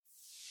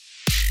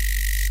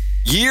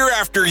Year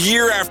after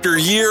year after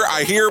year,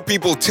 I hear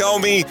people tell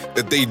me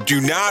that they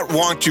do not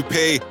want to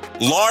pay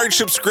large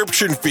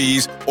subscription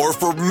fees or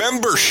for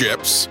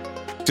memberships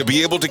to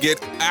be able to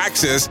get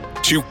access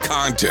to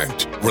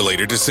content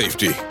related to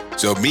safety.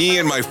 So me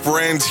and my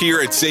friends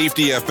here at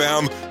Safety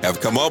FM have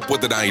come up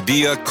with an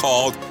idea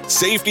called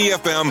Safety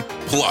FM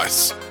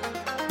Plus.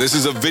 This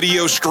is a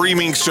video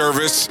streaming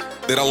service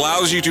that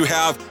allows you to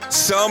have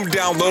some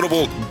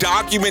downloadable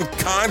document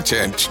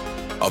content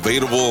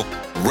available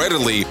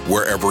readily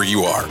wherever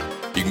you are.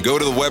 You can go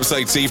to the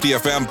website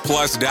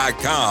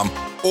safetyfmplus.com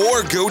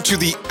or go to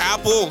the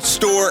Apple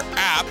Store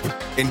app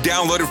and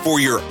download it for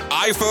your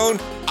iPhone,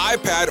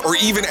 iPad, or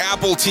even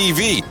Apple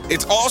TV.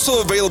 It's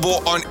also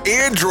available on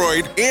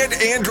Android and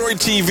Android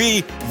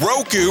TV,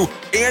 Roku,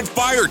 and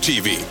Fire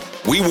TV.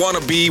 We want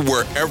to be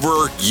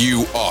wherever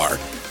you are.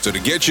 So to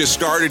get you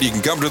started, you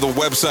can come to the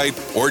website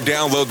or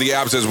download the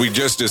apps as we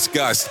just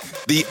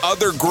discussed. The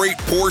other great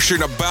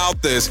portion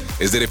about this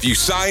is that if you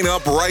sign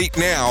up right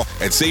now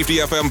at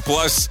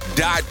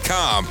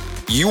safetyfmplus.com,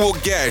 you will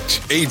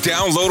get a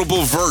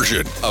downloadable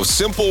version of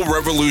Simple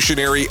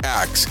Revolutionary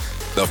Acts,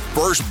 the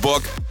first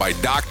book by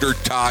Dr.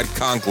 Todd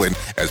Conklin,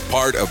 as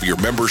part of your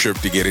membership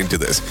to get into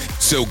this.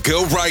 So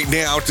go right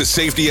now to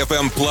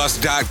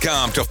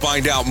safetyfmplus.com to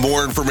find out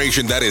more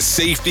information. That is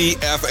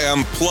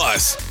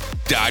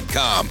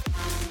safetyfmplus.com.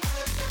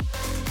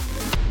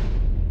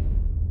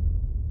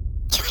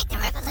 Join the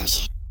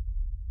revolution.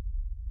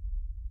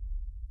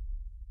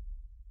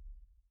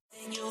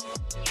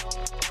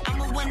 I'm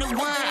a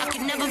one-to-one, I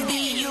can never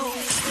be you.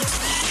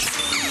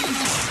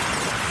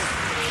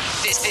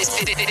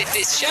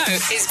 This show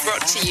is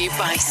brought to you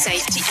by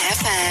Safety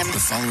FM. The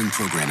following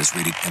program is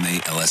rated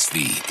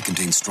MALSV. It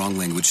contains strong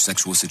language,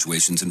 sexual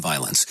situations, and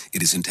violence.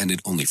 It is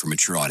intended only for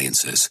mature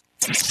audiences.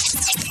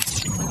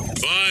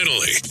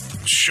 Finally,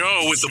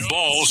 show with the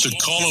balls to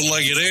call it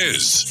like it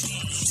is.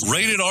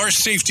 Rated R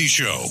Safety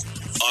Show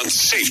on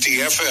Safety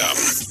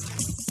FM.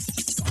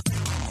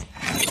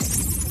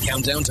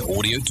 Countdown to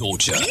audio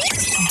torture.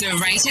 The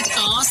Rated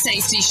R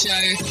Safety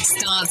Show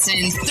starts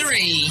in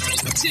 3,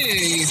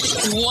 2,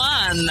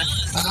 1.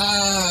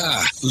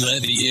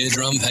 Let the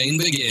eardrum pain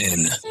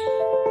begin.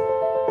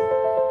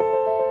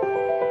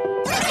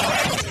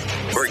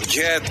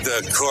 Forget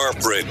the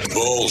corporate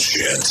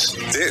bullshit.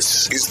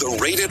 This is the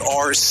Rated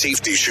R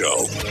Safety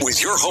Show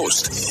with your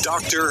host,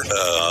 Dr.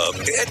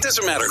 It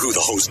doesn't matter who the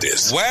host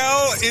is.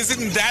 Well,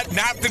 isn't that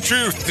not the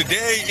truth?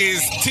 Today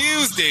is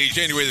Tuesday,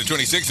 January the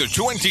 26th of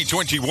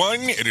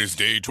 2021. It is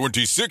day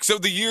 26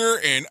 of the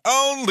year and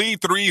only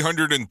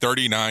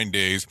 339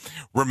 days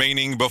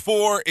remaining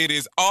before it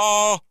is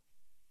all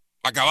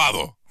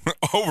acabado.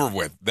 Over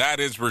with. That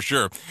is for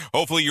sure.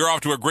 Hopefully you're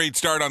off to a great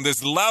start on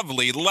this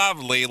lovely,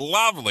 lovely,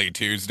 lovely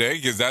Tuesday,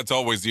 because that's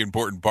always the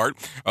important part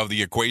of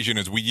the equation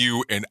as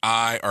you and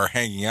I are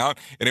hanging out.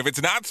 And if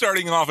it's not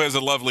starting off as a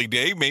lovely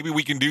day, maybe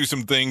we can do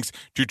some things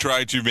to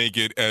try to make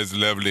it as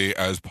lovely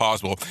as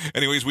possible.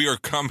 Anyways, we are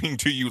coming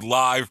to you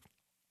live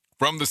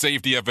from the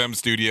Safety FM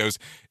studios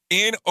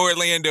in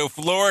Orlando,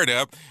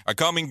 Florida,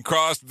 coming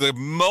across the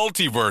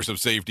multiverse of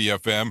Safety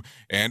FM.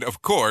 And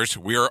of course,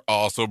 we are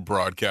also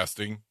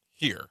broadcasting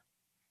here.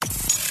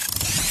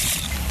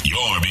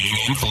 You're being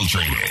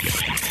infiltrated.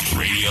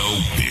 Radio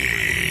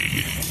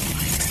Big.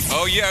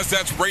 Oh, yes,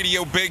 that's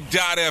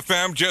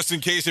RadioBig.fm. Just in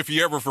case if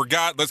you ever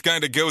forgot, let's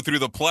kind of go through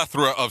the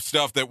plethora of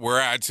stuff that we're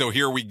at. So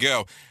here we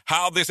go.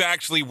 How this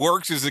actually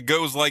works is it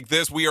goes like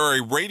this. We are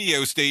a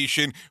radio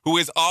station who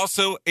is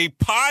also a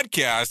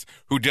podcast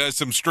who does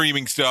some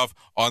streaming stuff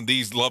on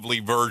these lovely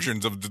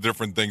versions of the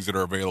different things that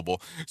are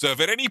available. So if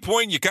at any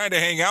point you kind of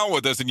hang out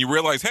with us and you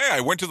realize, hey,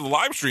 I went to the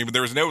live stream and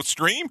there was no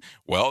stream,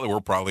 well,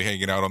 we're probably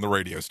hanging out on the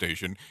radio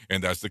station,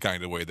 and that's the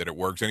kind of way that it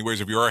works.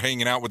 Anyways, if you are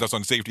hanging out with us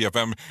on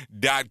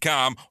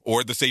safetyfm.com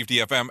or the Safety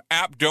FM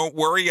app, don't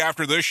worry.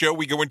 After this show,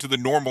 we go into the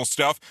normal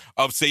stuff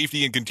of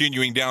safety and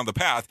continuing down the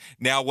path.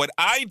 Now, what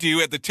I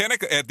do at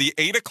the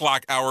 8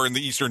 o'clock hour in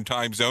the Eastern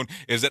time zone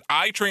is that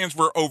I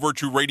transfer over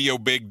to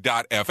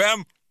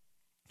RadioBig.fm,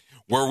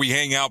 where we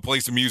hang out, play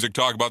some music,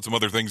 talk about some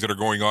other things that are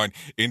going on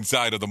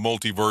inside of the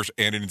multiverse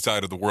and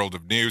inside of the world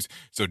of news.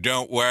 So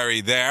don't worry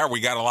there.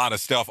 We got a lot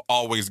of stuff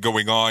always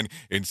going on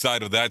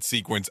inside of that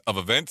sequence of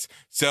events.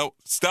 So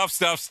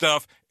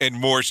stuff, and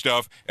more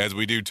stuff as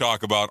we do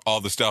talk about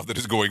all the stuff that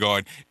is going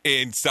on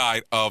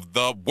inside of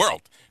the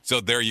world. So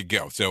there you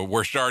go. So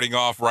we're starting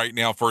off right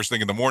now, first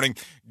thing in the morning,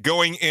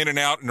 going in and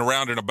out and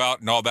around and about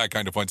and all that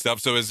kind of fun stuff.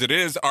 So as it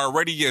is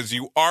already, as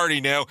you already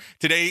know,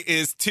 today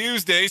is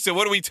Tuesday. So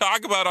what do we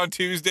talk about on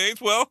Tuesdays?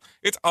 Well,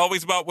 it's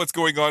always about what's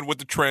going on with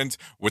the trends,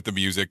 with the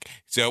music.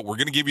 So we're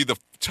going to give you the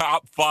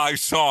top 5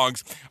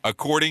 songs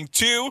according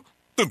to...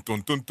 Dun,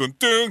 dun, dun, dun,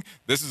 dun.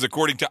 This is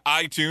according to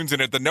iTunes,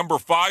 and at the number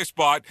 5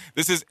 spot,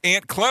 this is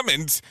Ant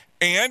Clemens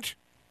and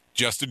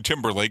Justin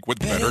Timberlake with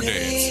Better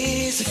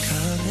Days.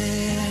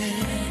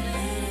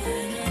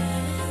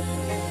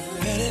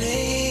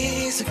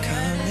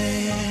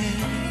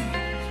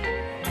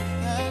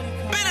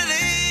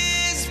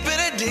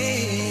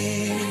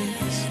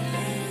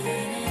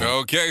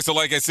 Okay, so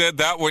like I said,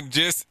 that one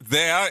just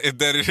there, and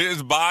that it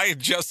is by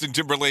Justin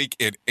Timberlake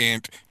and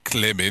Ant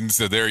Clemens.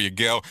 So there you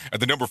go.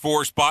 At the number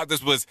 4 spot,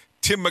 this was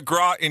Tim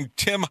McGraw and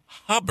Tim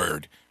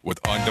Hubbard with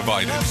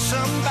Undivided.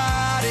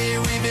 Somebody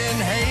we've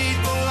been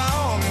hateful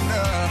long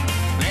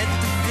enough. Let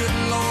the good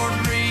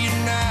Lord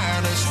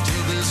reunite us to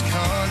this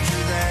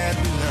country that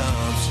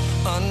loves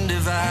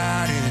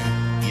undivided.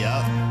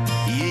 Yup.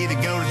 You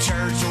either go to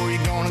church or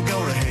you're gonna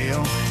go to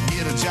hell.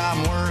 Get a job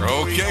and work.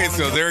 Okay,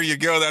 so there you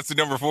go. That's the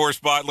number 4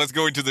 spot. Let's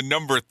go into the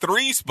number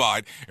 3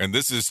 spot, and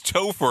this is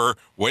Topher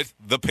with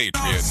The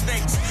Patriots.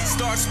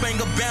 Star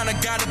Spangled Banner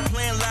got it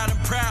playing loud and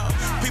proud.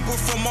 People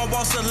from all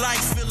walks of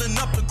life filling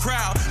up the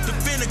crowd.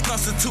 Defend the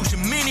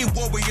Constitution, many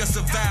warriors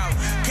have vowed.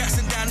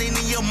 Casting down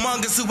any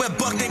among us who have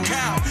bucked and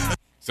cowed.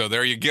 So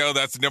there you go.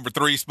 That's the number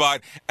 3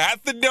 spot.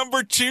 At the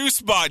number 2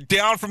 spot,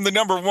 down from the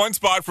number 1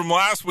 spot from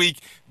last week,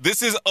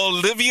 this is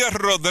Olivia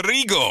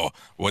Rodrigo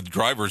with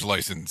Driver's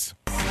License.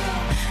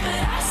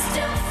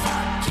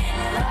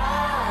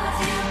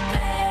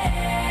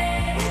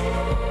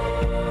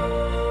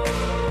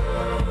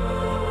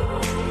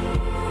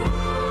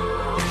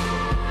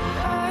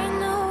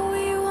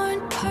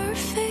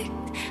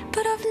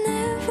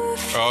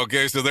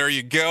 Okay, so there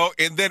you go.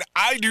 And then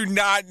I do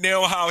not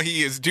know how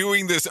he is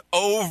doing this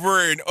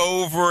over and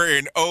over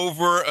and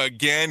over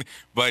again,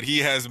 but he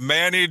has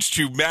managed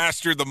to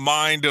master the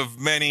mind of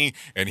many,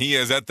 and he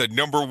is at the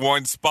number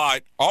 1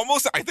 spot.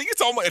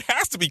 It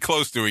has to be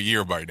close to a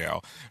year by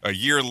now, a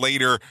year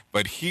later.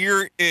 But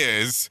here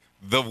is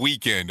The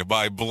Weeknd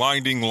by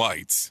Blinding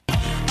Lights.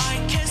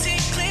 I can see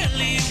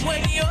clearly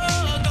when you're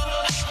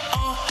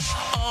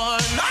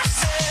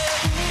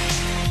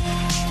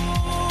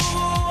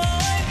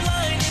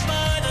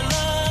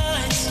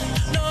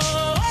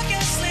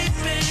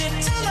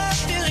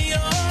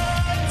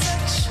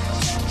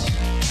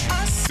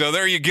So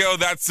there you go.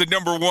 That's the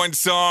number 1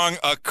 song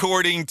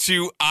according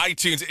to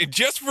iTunes. And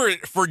just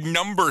for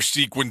number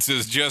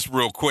sequences, just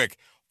real quick,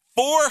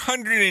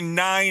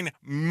 409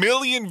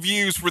 million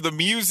views for the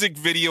music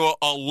video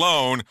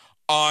alone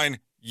on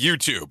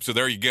YouTube. So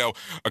there you go.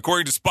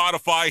 According to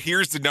Spotify,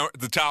 here's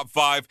the top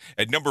 5.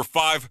 At number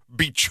 5,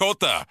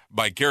 Bichota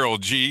by Karol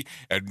G.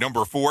 At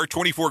number 4,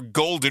 24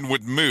 Golden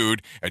with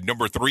Mood. At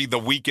number 3, The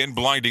Weeknd,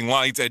 Blinding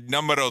Lights. At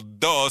numero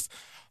 2,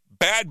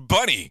 Bad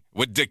Bunny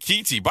with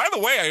Dakiti. By the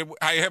way,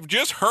 I have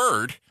just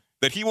heard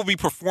that he will be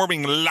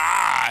performing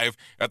live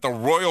at the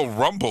Royal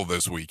Rumble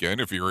this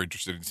weekend, if you're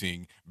interested in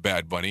seeing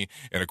Bad Bunny.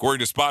 And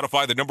according to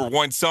Spotify, the number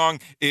 1 song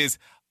is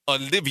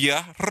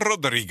Olivia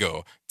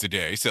Rodrigo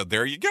today. So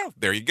there you go.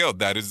 There you go.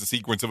 That is the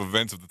sequence of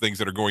events of the things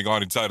that are going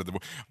on inside of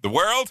the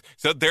world.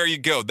 So there you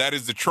go. That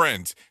is the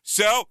trends.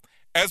 So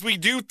as we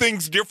do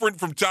things different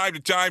from time to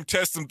time,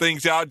 test some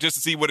things out just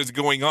to see what is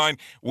going on,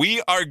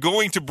 we are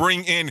going to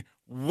bring in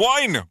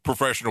one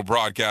professional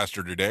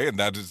broadcaster today, and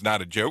that is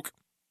not a joke,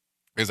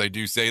 as I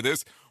do say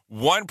this.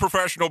 One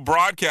professional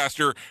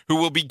broadcaster who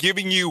will be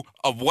giving you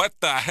of what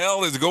the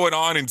hell is going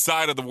on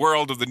inside of the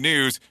world of the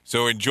news.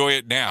 So enjoy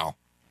it now.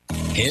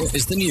 Here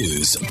is the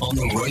news on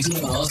the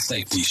Rated R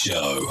Safety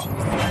Show.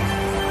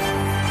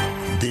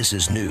 This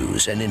is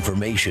news and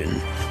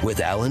information with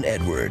Alan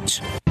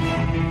Edwards.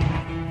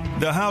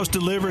 The House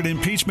delivered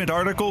impeachment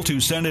article to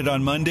Senate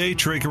on Monday,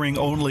 triggering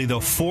only the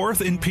 4th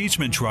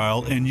impeachment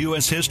trial in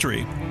U.S.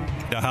 history.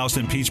 The House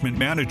impeachment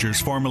managers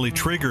formally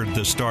triggered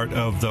the start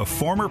of the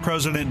former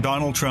President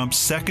Donald Trump's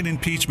 2nd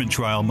impeachment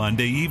trial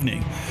Monday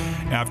evening,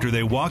 after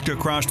they walked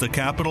across the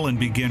Capitol and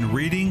began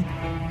reading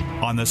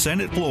on the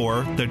Senate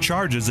floor the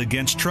charges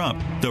against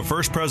Trump, the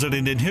first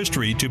president in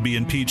history to be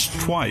impeached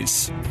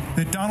twice.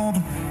 That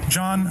Donald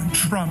John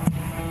Trump,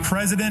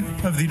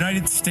 President of the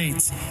United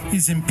States,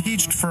 is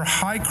impeached for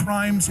high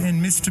crimes and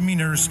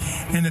misdemeanors,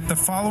 and that the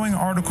following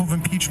article of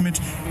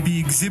impeachment be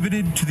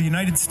exhibited to the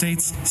United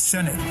States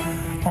Senate.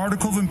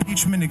 Article of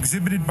impeachment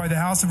exhibited by the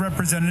House of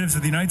Representatives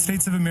of the United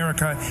States of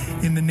America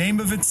in the name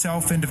of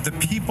itself and of the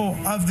people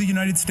of the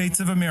United States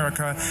of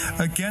America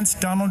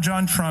against Donald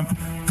John Trump,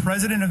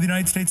 President of the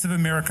United States of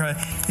America,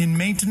 in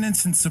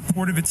maintenance and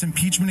support of its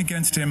impeachment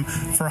against him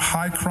for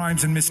high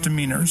crimes and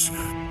misdemeanors.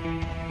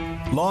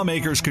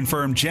 Lawmakers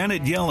confirmed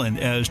Janet Yellen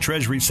as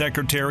Treasury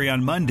Secretary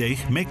on Monday,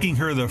 making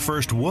her the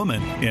first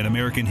woman in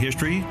American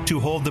history to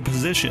hold the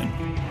position.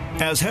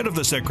 As head of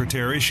the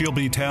Secretary, she'll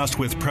be tasked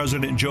with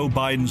President Joe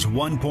Biden's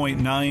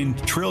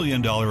 $1.9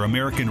 trillion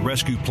American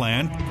Rescue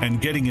Plan and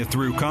getting it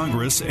through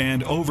Congress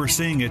and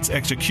overseeing its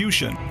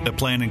execution. The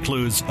plan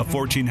includes a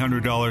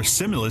 $1,400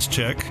 stimulus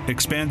check,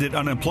 expanded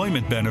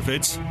unemployment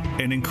benefits,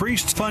 and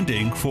increased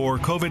funding for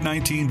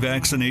COVID-19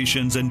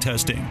 vaccinations and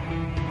testing.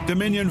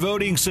 Dominion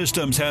Voting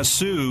Systems has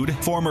sued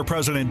former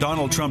President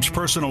Donald Trump's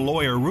personal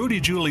lawyer,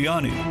 Rudy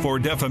Giuliani, for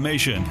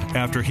defamation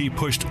after he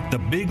pushed the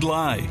big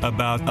lie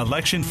about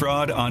election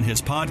fraud on his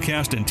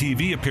podcast and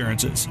TV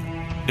appearances.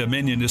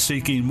 Dominion is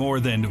seeking more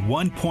than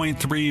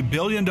 $1.3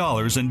 billion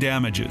in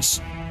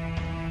damages.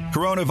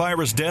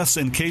 Coronavirus deaths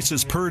and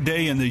cases per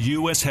day in the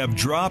U.S. have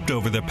dropped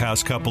over the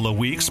past couple of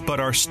weeks,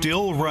 but are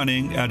still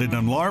running at an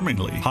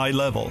alarmingly high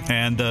level.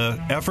 And the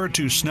effort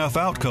to snuff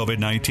out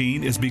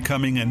COVID-19 is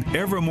becoming an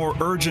ever more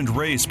urgent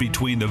race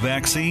between the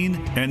vaccine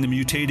and the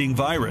mutating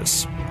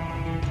virus.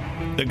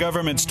 The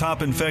government's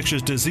top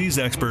infectious disease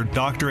expert,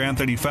 Dr.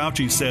 Anthony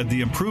Fauci, said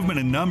the improvement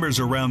in numbers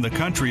around the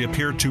country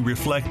appear to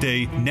reflect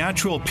a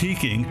natural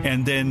peaking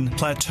and then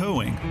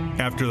plateauing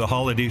after the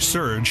holiday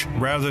surge,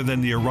 rather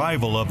than the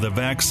arrival of the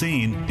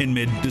vaccine in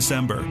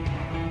mid-December.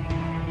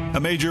 A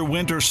major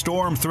winter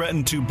storm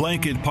threatened to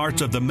blanket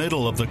parts of the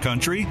middle of the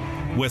country,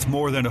 with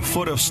more than a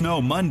foot of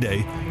snow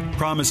Monday,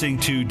 promising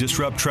to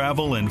disrupt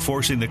travel and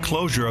forcing the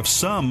closure of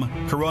some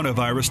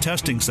coronavirus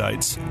testing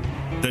sites.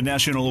 The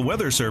National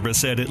Weather Service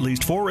said at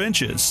least 4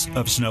 inches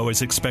of snow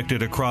is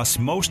expected across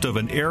most of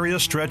an area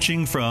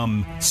stretching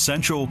from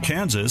central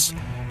Kansas,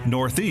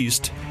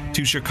 northeast,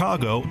 to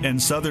Chicago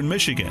and southern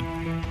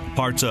Michigan.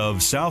 Parts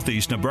of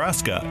southeast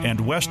Nebraska and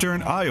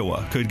western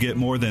Iowa could get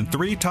more than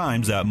 3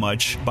 times that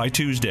much by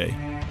Tuesday.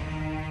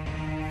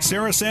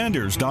 Sarah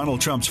Sanders,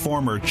 Donald Trump's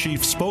former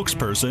chief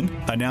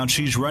spokesperson, announced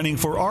she's running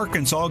for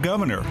Arkansas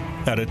governor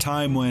at a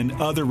time when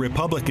other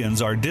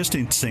Republicans are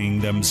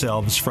distancing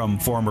themselves from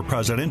former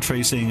president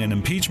facing an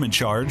impeachment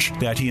charge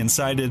that he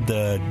incited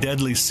the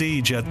deadly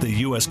siege at the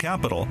U.S.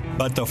 Capitol.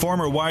 But the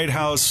former White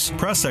House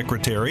press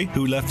secretary,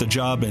 who left the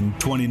job in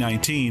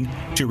 2019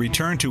 to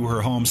return to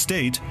her home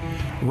state,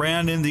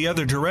 ran in the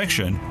other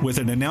direction with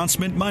an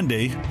announcement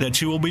Monday that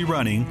she will be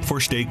running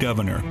for state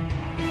governor.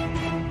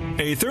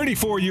 A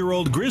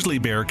 34-year-old grizzly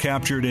bear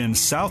captured in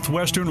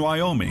southwestern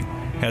Wyoming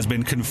has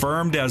been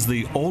confirmed as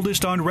the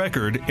oldest on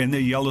record in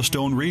the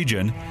Yellowstone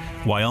region,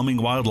 Wyoming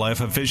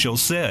wildlife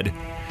officials said.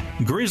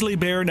 Grizzly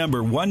bear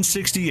number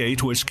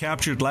 168 was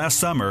captured last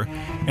summer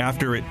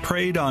after it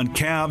preyed on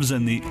calves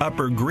in the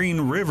upper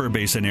Green River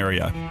Basin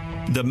area.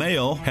 The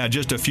male had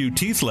just a few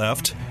teeth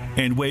left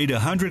and weighed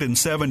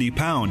 170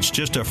 pounds,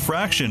 just a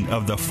fraction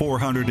of the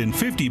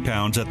 450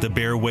 pounds that the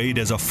bear weighed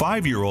as a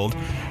 5-year-old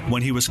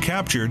when he was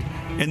captured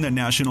in the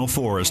National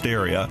Forest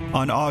area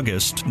on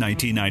August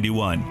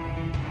 1991.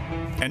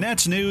 And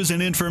that's news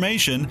and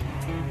information.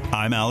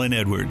 I'm Alan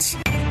Edwards.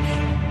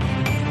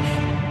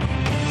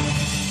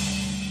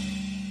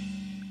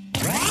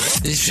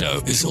 This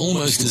show is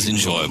almost as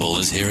enjoyable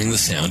as hearing the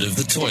sound of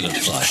the toilet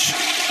flush.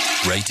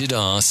 Rated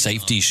R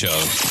Safety Show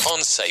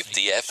on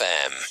Safety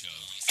FM.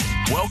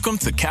 Welcome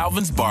to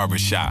Calvin's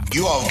Barbershop.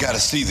 You all got to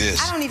see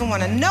this. I don't even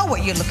want to know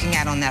what you're looking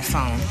at on that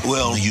phone.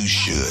 Well, you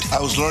should.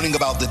 I was learning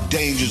about the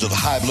dangers of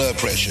high blood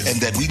pressure and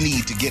that we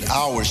need to get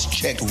ours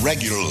checked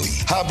regularly.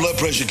 High blood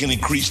pressure can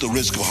increase the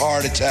risk of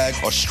heart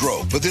attack or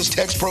stroke, but this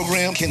text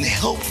program can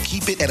help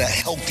keep it at a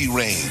healthy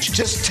range.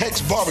 Just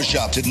text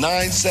Barbershop to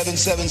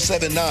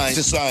 97779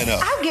 to sign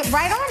up. I'll get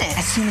right on it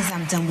as soon as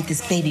I'm done with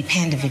this baby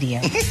panda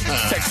video.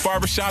 Text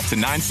Barbershop to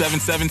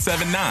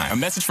 97779. A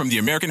message from the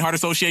American Heart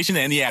Association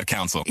and the Ad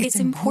Council.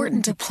 It's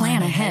important to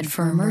plan ahead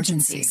for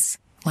emergencies,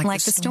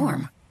 like the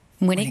storm.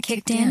 When it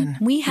kicked in,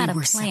 we had a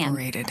plan.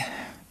 Separated.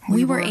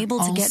 We were able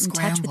to get in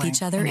touch with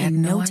each other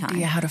in no time.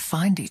 Idea how to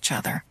find each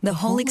other. The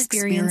whole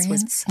experience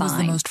was fine.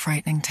 The most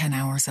frightening 10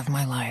 hours of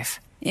my life.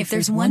 If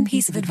there's one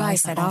piece of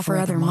advice I'd offer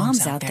other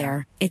moms out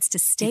there, it's to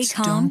stay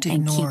calm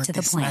and keep to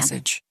the plan.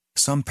 Message.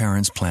 Some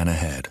parents plan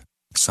ahead,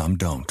 some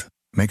don't.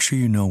 Make sure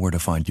you know where to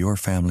find your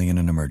family in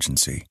an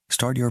emergency.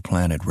 Start your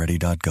plan at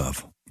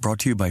ready.gov. Brought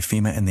to you by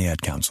FEMA and the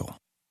Ad Council.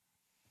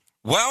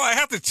 Well, I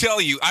have to tell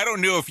you, I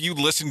don't know if you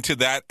listened to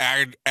that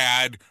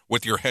ad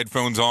with your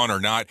headphones on or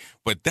not,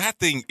 but that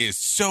thing is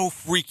so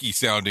freaky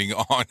sounding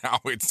on how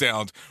it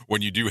sounds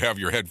when you do have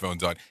your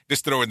headphones on.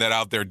 Just throwing that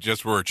out there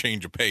just for a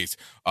change of pace,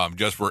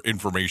 just for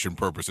information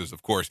purposes,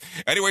 of course.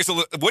 Anyway,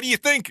 so what do you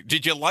think?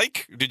 Did you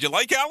like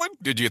Alan?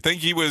 Did you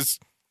think he was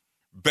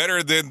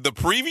better than the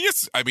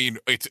previous? I mean,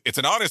 it's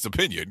an honest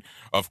opinion.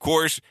 Of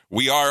course,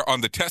 we are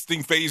on the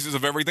testing phases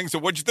of everything, so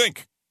what'd you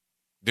think?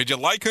 Did you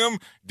like him?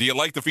 Do you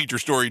like the feature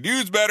story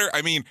news better?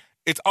 I mean,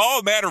 it's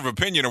all a matter of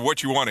opinion of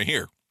what you want to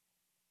hear.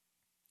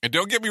 And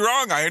don't get me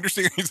wrong, I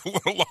understand he's a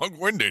little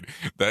long-winded.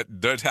 That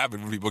does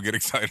happen when people get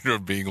excited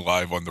of being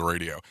live on the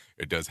radio.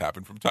 It does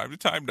happen from time to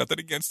time.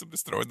 Nothing against them,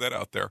 just throwing that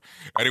out there.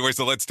 Anyway,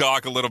 so let's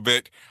talk a little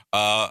bit.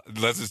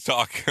 Let's just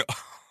talk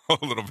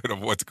a little bit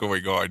of what's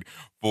going on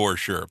for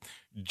sure.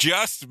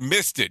 Just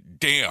missed it.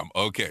 Damn.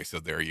 Okay, so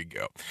there you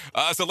go.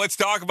 So let's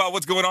talk about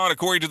what's going on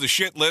according to the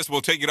shit list.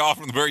 We'll take it off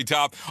from the very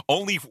top.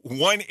 Only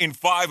 1 in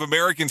 5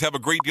 Americans have a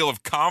great deal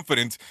of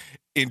confidence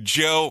in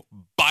Joe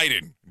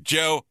Biden.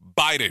 Joe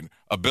Biden.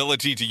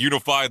 Ability to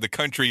unify the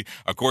country,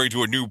 according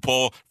to a new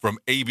poll from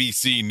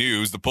ABC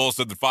News. The poll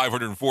said that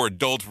 504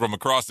 adults from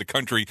across the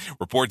country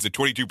reports that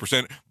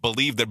 22%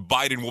 believe that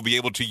Biden will be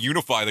able to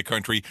unify the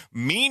country.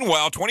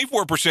 Meanwhile,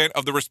 24%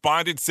 of the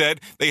respondents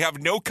said they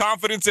have no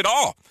confidence at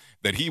all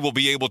that he will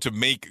be able to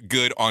make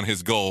good on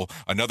his goal.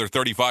 Another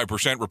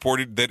 35%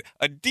 reported that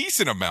a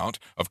decent amount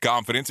of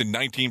confidence, and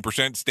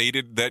 19%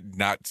 stated that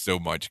not so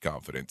much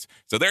confidence.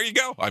 So there you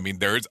go. I mean,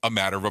 there's a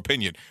matter of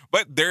opinion.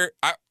 But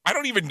I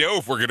don't even know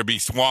if we're going to be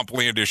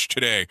swamplandish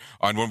today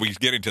on when we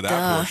get into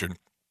that portion.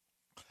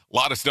 A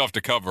lot of stuff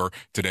to cover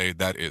today,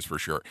 that is for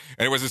sure.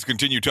 Anyways, let's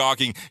continue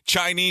talking.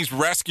 Chinese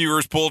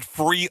rescuers pulled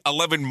free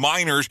 11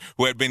 miners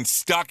who had been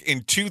stuck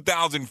in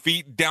 2,000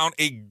 feet down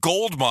a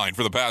gold mine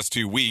for the past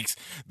 2 weeks.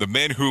 The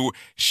men who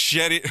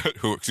shedded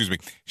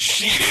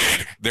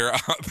their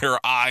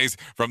eyes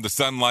from the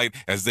sunlight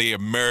as they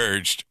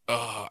emerged.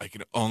 I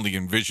can only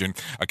envision.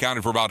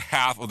 Accounted for about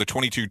half of the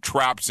 22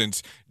 trapped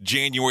since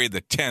January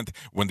the 10th,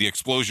 when the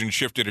explosion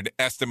shifted an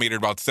estimated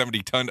about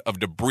 70 tons of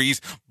debris,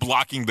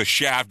 blocking the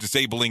shaft,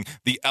 disabling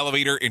the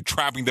elevator, and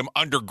trapping them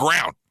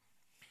underground.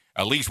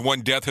 At least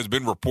one death has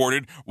been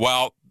reported,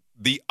 while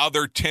the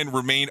other 10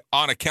 remain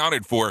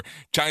unaccounted for.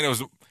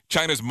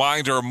 China's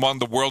mines are among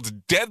the world's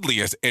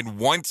deadliest and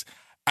once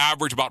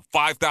average about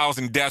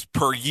 5,000 deaths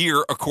per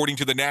year, according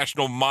to the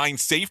National Mine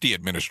Safety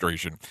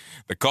Administration.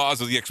 The cause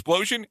of the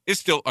explosion is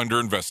still under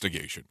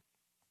investigation.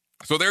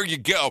 So there you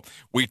go.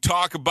 We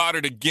talk about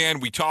it again.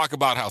 We talk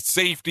about how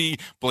safety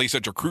plays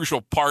such a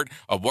crucial part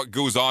of what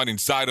goes on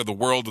inside of the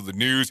world of the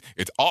news.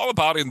 It's all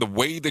about in the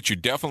way that you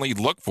definitely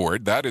look for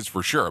it. That is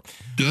for sure.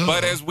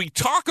 But as we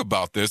talk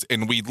about this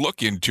and we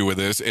look into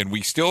this and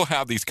we still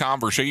have these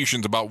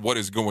conversations about what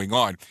is going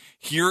on,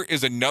 here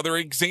is another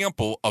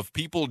example of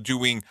people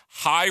doing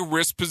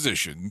high-risk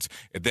positions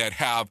that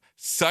have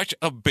such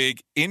a big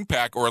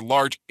impact or a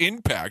large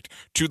impact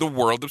to the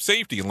world of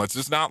safety. And let's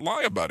just not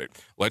lie about it.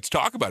 Let's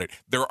talk about it.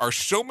 There are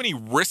so many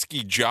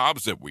risky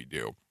jobs that we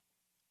do.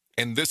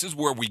 And this is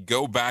where we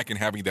go back and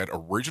having that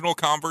original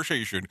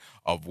conversation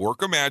of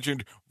work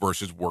imagined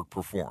versus work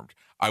performed.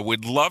 I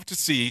would love to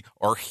see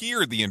or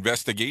hear the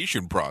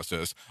investigation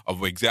process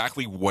of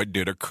exactly what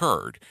did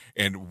occur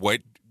and what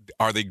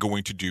are they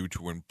going to do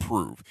to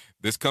improve.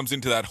 This comes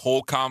into that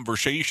whole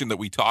conversation that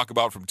we talk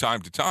about from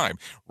time to time,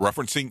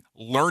 referencing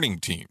learning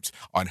teams,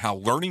 on how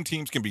learning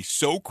teams can be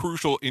so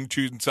crucial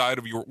inside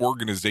of your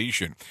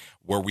organization,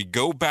 where we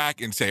go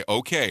back and say,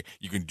 okay,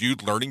 you can do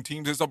learning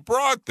teams as a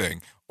broad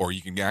thing, or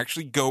you can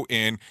actually go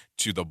in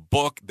to the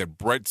book that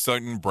Brent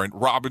Sutton, Brent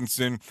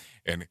Robinson,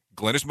 and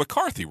Glennis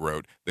McCarthy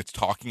wrote that's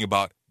talking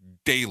about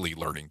daily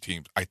learning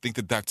teams. I think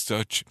that that's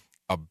such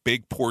a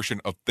big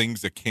portion of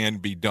things that can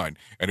be done.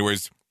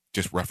 Anyways,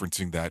 just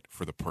referencing that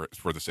for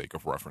the sake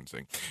of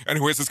referencing.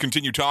 Anyways, let's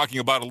continue talking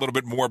about a little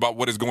bit more about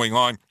what is going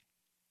on.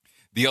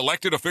 The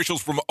elected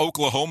officials from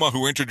Oklahoma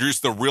who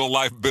introduced the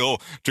real-life bill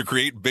to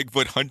create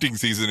Bigfoot hunting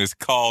season is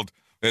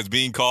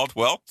being called,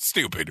 well,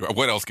 stupid.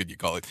 What else could you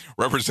call it?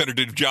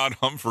 Representative John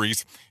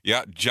Humphreys,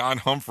 said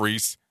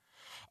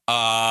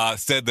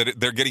that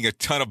they're getting a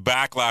ton of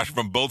backlash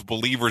from both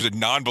believers and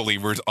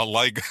non-believers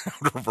alike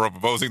for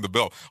opposing the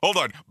bill. Hold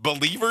on,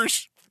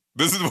 believers?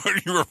 This is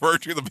what you refer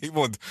to the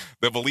people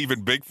that believe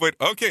in Bigfoot?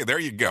 Okay, there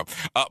you go.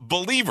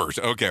 Believers,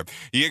 okay.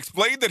 He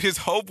explained that his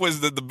hope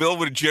was that the bill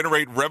would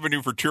generate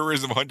revenue for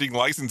tourism, hunting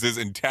licenses,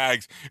 and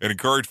tags, and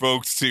encourage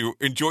folks to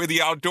enjoy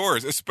the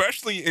outdoors,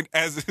 especially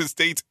as the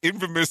state's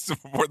infamous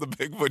for the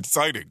Bigfoot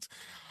sightings.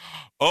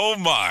 Oh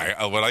my,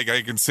 what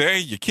I can say,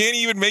 you can't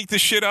even make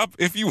this shit up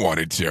if you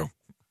wanted to.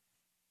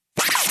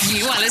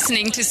 You are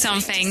listening to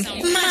something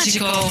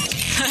magical.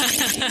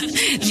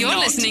 You're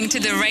listening to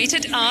the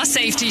Rated R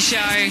Safety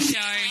Show.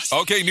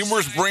 Okay,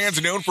 numerous brands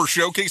known for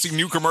showcasing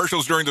new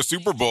commercials during the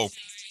Super Bowl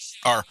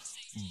are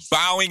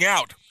bowing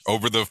out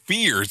over the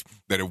fears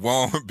that it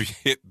won't be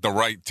hit the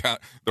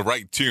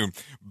right tune.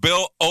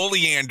 Bill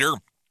Oleander,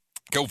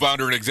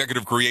 co-founder and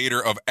executive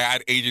creator of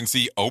ad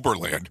agency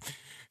Oberland,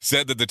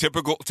 said that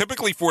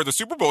typically for the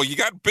Super Bowl, you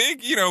got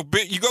big, you go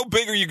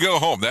big or you go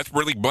home. That's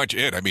really much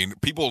it. I mean,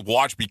 people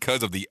watch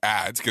because of the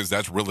ads, because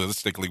that's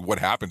realistically what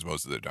happens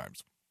most of the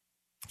times.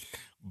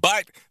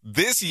 But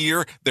this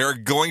year, they're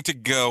going to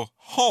go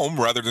home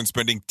rather than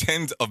spending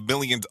tens of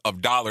millions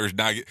of dollars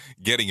not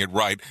getting it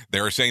right.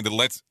 They're saying that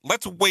let's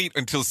wait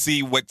until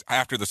see what's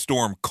after the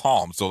storm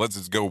calms. So let's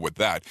just go with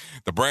that.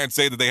 The brands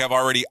say that they have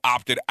already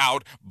opted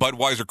out.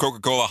 Budweiser,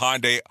 Coca-Cola,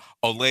 Hyundai,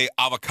 Olay,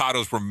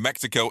 Avocados from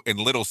Mexico, and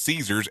Little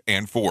Caesars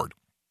and Ford.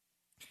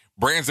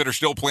 Brands that are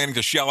still planning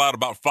to shell out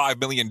about $5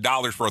 million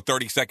for a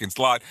 30-second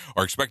slot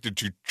are expected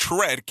to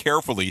tread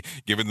carefully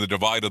given the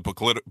divided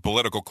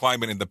political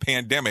climate and the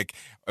pandemic,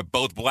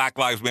 both Black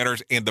Lives Matter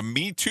and the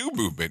Me Too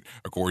movement,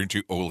 according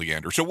to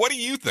Oleander. So what do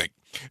you think?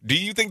 Do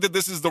you think that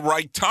this is the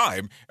right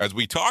time as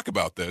we talk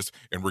about this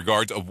in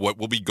regards of what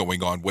will be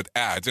going on with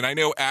ads? And I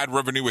know ad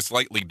revenue is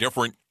slightly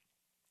different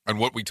on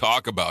what we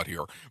talk about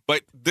here,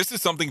 but this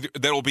is something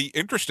that will be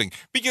interesting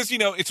because,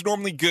 it's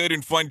normally good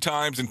and fun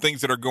times and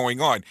things that are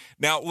going on.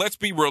 Now, let's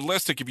be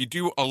realistic. If you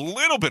do a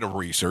little bit of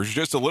research,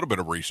 just a little bit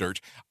of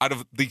research, out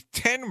of the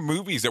 10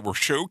 movies that were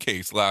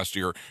showcased last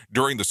year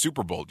during the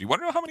Super Bowl, do you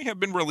want to know how many have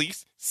been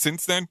released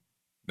since then?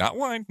 Not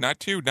 1,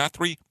 not 2, not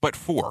 3, but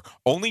 4.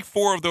 Only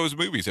 4 of those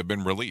movies have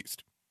been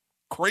released.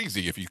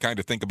 Crazy if you kind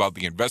of think about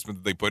the investment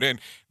that they put in,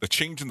 the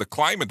change in the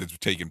climate that's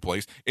taken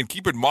place. And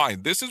keep in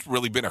mind, this has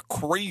really been a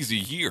crazy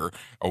year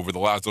over the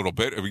last little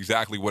bit of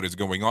exactly what is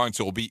going on.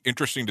 So it'll be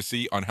interesting to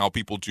see on how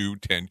people do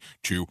tend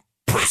to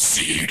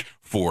proceed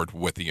forward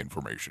with the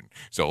information.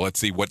 So let's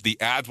see what the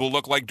ads will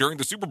look like during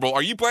the Super Bowl.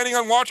 Are you planning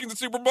on watching the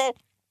Super Bowl?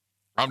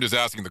 I'm just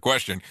asking the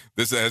question.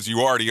 This, as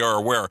you already are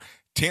aware,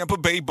 Tampa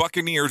Bay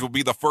Buccaneers will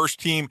be the first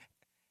team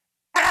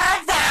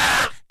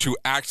ever to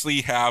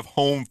actually have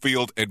home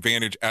field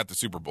advantage at the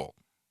Super Bowl.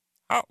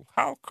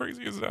 How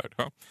crazy is that,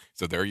 huh?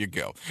 So there you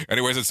go.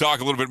 Anyways, let's talk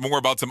a little bit more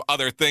about some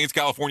other things.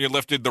 California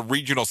lifted the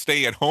regional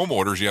stay-at-home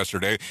orders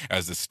yesterday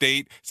as the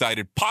state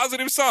cited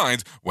positive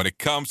signs when it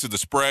comes to the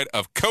spread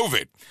of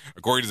COVID.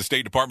 According to the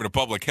State Department of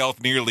Public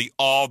Health, nearly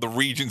all the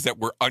regions that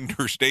were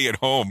under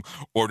stay-at-home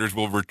orders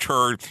will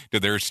return to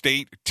their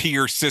state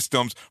tier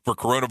systems for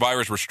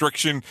coronavirus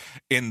restriction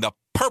in the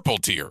purple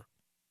tier.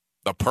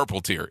 The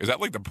purple tier. Is that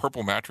like the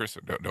purple mattress?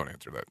 Don't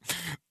answer that.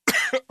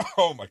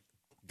 Oh, my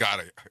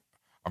God.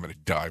 I'm going to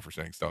die for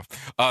saying stuff.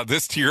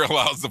 This tier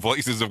allows the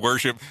places of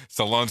worship,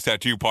 salons,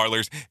 tattoo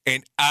parlors,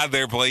 and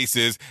other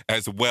places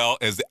as well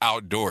as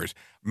outdoors.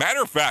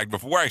 Matter of fact,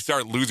 before I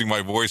start losing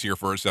my voice here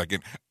for a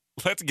second,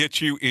 let's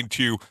get you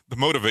into the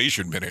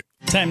Motivation Minute.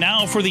 Time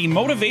now for the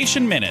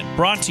Motivation Minute,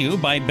 brought to you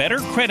by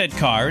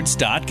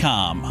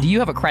BetterCreditCards.com. Do you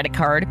have a credit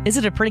card? Is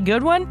it a pretty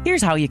good one?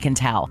 Here's how you can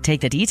tell.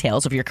 Take the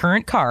details of your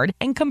current card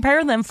and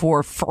compare them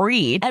for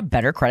free at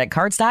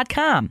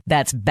BetterCreditCards.com.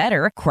 That's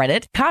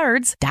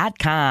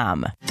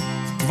BetterCreditCards.com.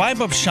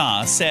 Vaibhav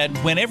Shah said,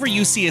 whenever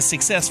you see a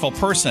successful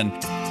person,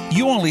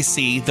 you only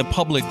see the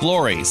public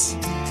glories,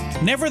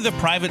 never the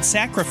private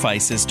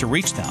sacrifices to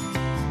reach them.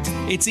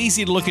 It's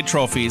easy to look at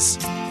trophies,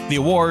 the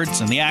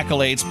awards, and the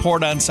accolades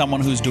poured on someone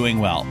who's doing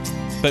well.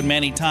 But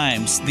many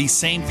times, these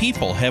same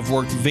people have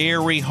worked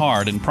very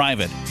hard in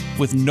private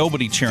with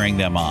nobody cheering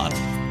them on.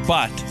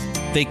 But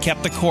they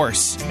kept the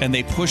course and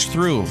they pushed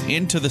through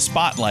into the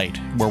spotlight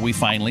where we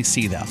finally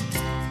see them.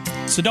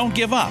 So don't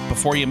give up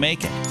before you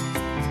make it.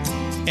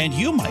 And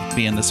you might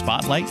be in the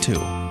spotlight too.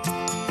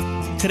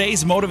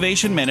 Today's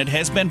Motivation Minute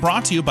has been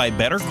brought to you by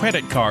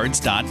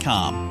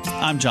BetterCreditCards.com.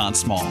 I'm John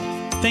Small.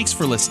 Thanks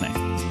for listening.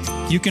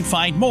 You can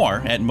find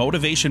more at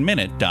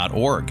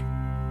motivationminute.org.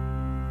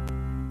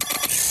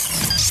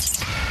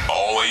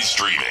 Always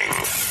streaming.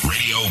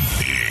 Radio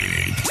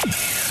Big.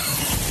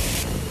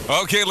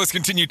 Okay, let's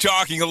continue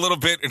talking a little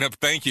bit. And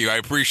thank you. I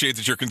appreciate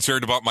that you're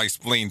concerned about my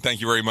spleen. Thank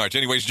you very much.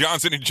 Anyways,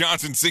 Johnson &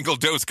 Johnson's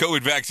single-dose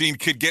COVID vaccine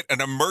could get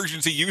an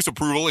emergency use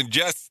approval in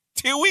just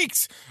 2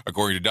 weeks,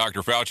 according to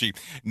Dr. Fauci.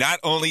 Not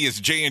only is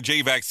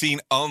J&J vaccine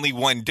only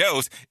one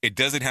dose, it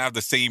doesn't have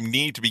the same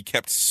need to be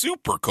kept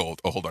super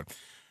cold. Oh, hold on.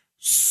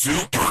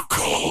 Super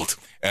cold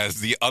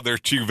as the other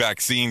two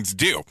vaccines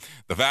do.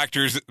 The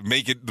factors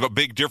make it a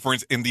big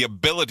difference in the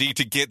ability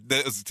to get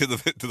this to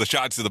the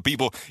shots to the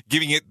people,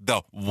 giving it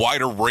the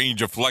wider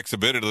range of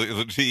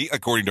flexibility,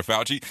 according to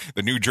Fauci.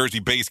 The New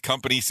Jersey-based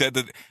company said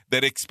that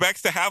it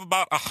expects to have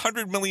about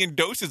 100 million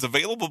doses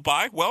available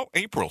by, well,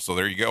 April. So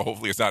there you go.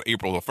 Hopefully it's not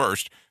April the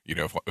 1st. You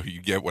know,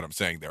 you get what I'm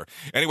saying there.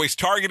 Anyways,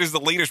 Target is the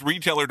latest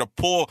retailer to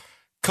pull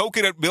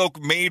coconut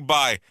milk made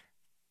by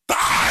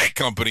Thai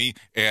Company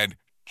and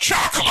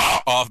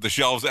chocolate off the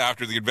shelves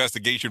after the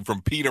investigation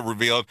from PETA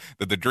revealed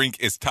that the drink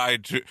is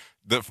tied to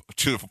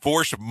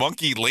forced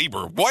monkey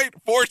labor. What?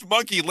 Forced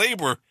monkey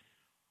labor?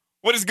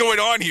 What is going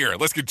on here?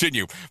 Let's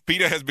continue.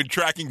 PETA has been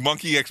tracking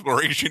monkey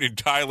exploration in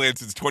Thailand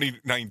since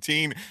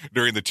 2019.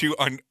 During the two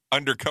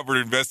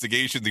undercover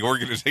investigations, the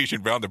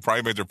organization found that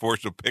primates are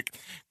forced to pick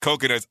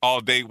coconuts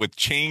all day with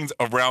chains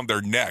around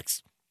their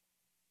necks.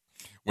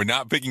 When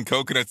not picking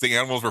coconuts, the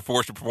animals were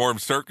forced to perform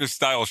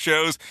circus-style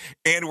shows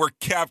and were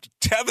kept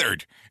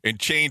tethered and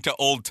chained to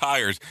old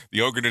tires.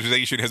 The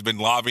organization has been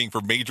lobbying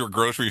for major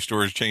grocery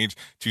stores chains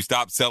to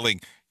stop selling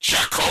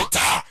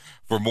Chakota.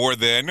 For more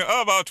than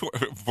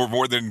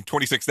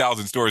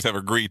 26,000 stores have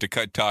agreed to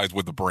cut ties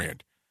with the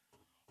brand.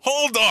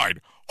 Hold on.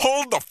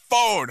 Hold the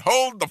phone.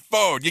 Hold the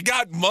phone. You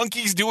got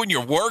monkeys doing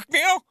your work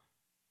now?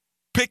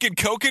 Picking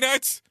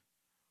coconuts?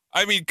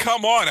 I mean,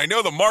 come on. I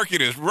know the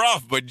market is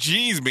rough, but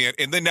geez, man.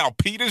 And then now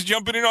PETA's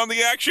jumping in on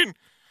the action?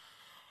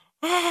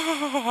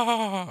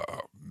 Oh,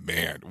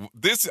 man.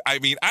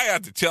 I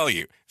have to tell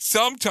you,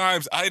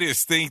 sometimes I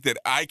just think that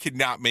I could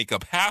not make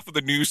up half of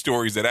the news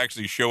stories that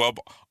actually show up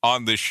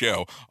on this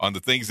show, on the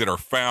things that are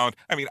found.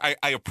 I mean,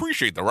 I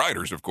appreciate the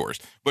writers, of course,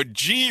 but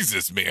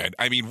Jesus, man.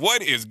 I mean,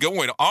 what is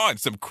going on?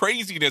 Some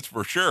craziness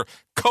for sure.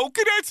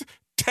 Coconuts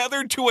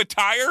tethered to a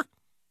tire?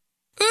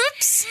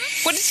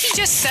 Oops. What did he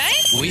just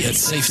say? We at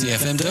Safety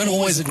FM don't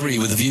always agree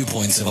with the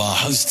viewpoints of our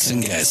hosts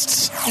and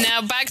guests.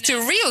 Now back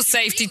to real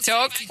safety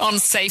talk on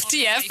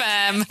Safety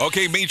FM.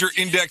 Okay, major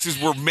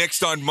indexes were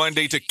mixed on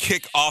Monday to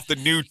kick off the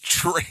new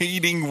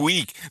trading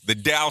week. The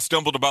Dow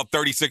stumbled about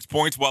 36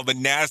 points, while the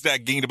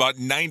NASDAQ gained about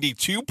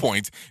 92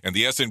 points, and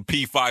the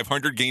S&P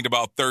 500 gained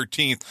about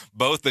 13th.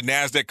 Both the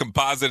NASDAQ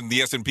Composite and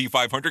the S&P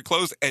 500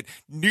 closed at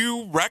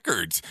new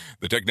records.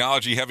 The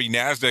technology-heavy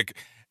NASDAQ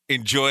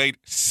enjoyed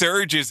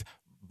surges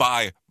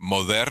by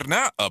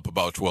Moderna, up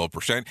about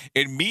 12%,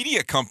 and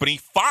media company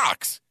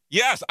Fox,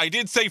 Yes, I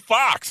did say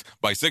Fox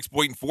by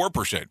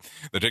 6.4%.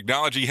 The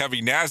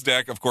technology-heavy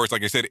NASDAQ, of course,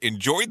 like I said,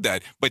 enjoyed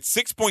that, but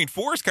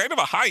 6.4 is kind of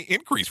a high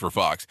increase for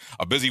Fox.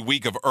 A busy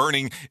week of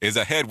earning is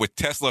ahead with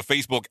Tesla,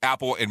 Facebook,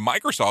 Apple, and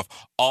Microsoft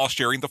all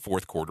sharing the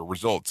fourth quarter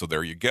results. So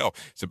there you go.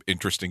 Some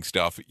interesting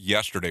stuff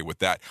yesterday with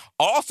that.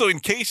 Also, in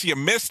case you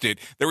missed it,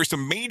 there was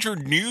some major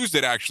news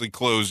that actually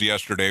closed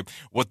yesterday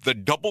with the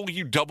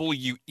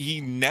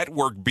WWE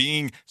Network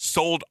being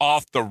sold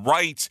off the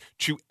rights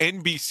to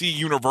NBC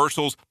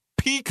Universal's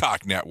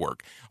Peacock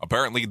Network.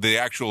 Apparently, the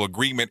actual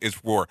agreement is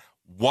for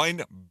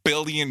 $1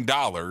 billion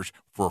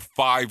for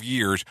 5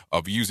 years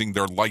of using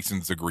their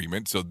license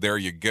agreement. So there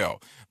you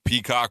go.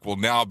 Peacock will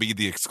now be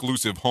the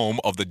exclusive home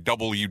of the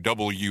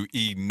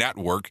WWE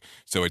Network.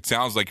 So it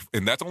sounds like,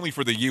 and that's only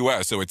for the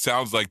U.S., so it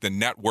sounds like the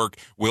network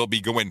will be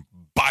going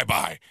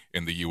bye-bye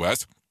in the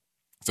U.S.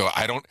 So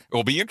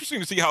it'll be interesting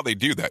to see how they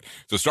do that.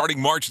 So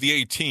starting March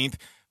the 18th,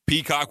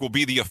 Peacock will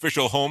be the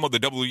official home of the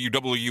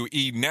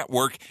WWE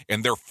Network,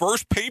 and their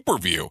first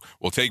pay-per-view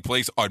will take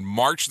place on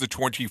March the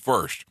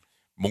 21st.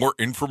 More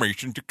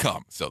information to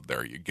come. So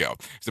there you go.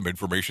 Some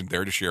information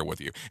there to share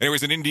with you.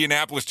 Anyways, an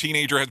Indianapolis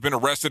teenager has been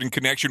arrested in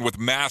connection with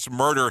mass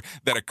murder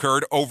that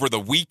occurred over the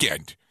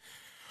weekend.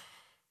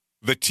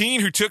 The teen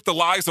who took the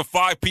lives of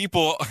 5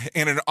 people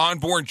and an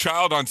unborn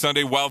child on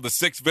Sunday, while the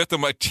 6th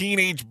victim, a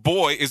teenage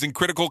boy, is in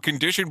critical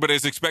condition but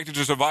is expected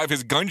to survive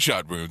his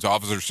gunshot wounds.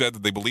 Officers said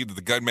that they believe that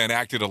the gunman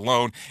acted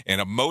alone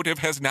and a motive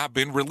has not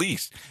been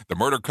released. The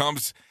murder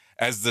comes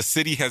as the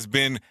city has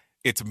been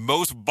its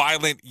most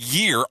violent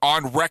year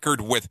on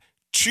record with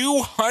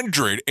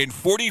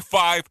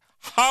 245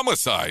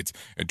 homicides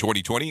in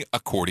 2020,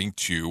 according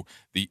to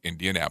the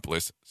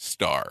Indianapolis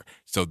Star.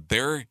 So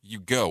there you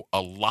go. A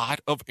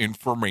lot of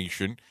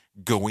information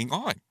going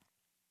on.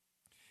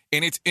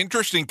 And it's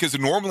interesting because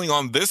normally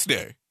on this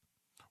day,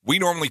 we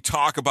normally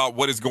talk about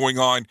what is going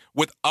on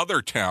with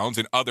other towns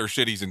and other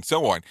cities and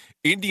so on.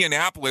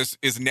 Indianapolis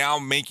is now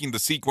making the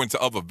sequence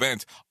of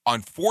events.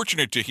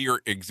 Unfortunate to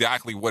hear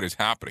exactly what is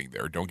happening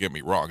there. Don't get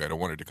me wrong. I don't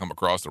want it to come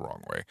across the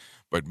wrong way.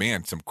 But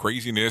man, some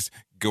craziness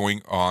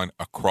going on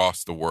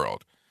across the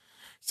world.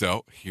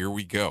 So here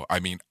we go.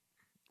 I mean,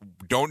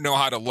 don't know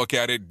how to look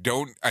at it.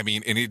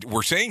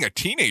 We're saying a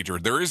teenager.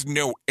 There is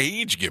no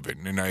age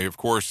given. And of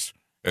course,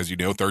 as you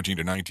know, 13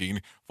 to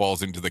 19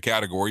 falls into the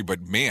category.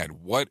 But man,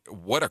 what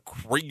a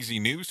crazy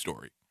news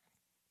story.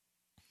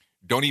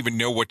 Don't even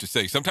know what to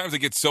say. Sometimes I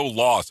get so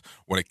lost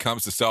when it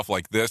comes to stuff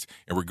like this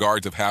in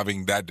regards of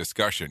having that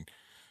discussion.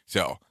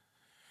 So,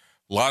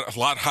 I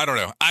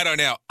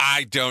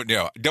don't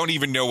know. Don't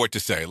even know what to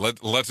say.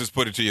 Let's just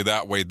put it to you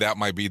that way. That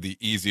might be the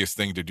easiest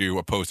thing to do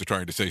opposed to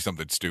trying to say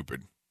something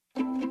stupid.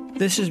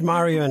 This is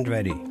Mario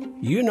Andretti.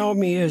 You know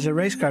me as a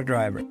race car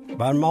driver,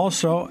 but I'm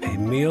also a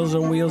Meals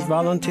on Wheels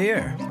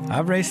volunteer.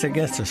 I've raced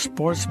against the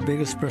sport's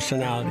biggest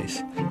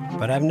personalities,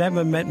 but I've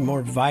never met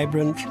more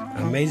vibrant,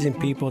 amazing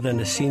people than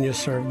the seniors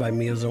served by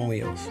Meals on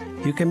Wheels.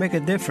 You can make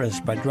a difference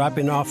by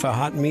dropping off a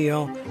hot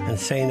meal and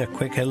saying a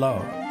quick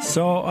hello.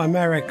 So,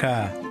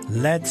 America,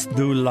 let's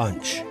do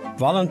lunch.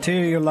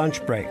 Volunteer your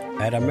lunch break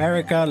at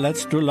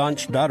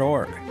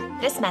americaletsdolunch.org.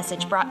 This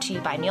message brought to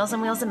you by Meals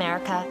on Wheels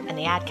America and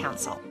the Ad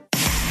Council.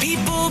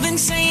 People been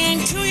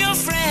saying to your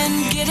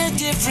friend, get a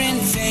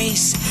different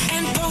face,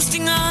 and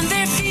posting on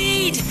their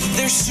feed,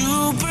 they're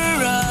super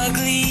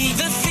ugly.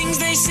 The things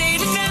they say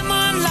to them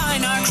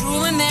online are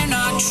cruel and they're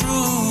not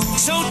true.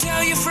 So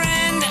tell your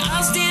friend,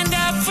 I'll stand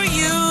up for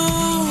you.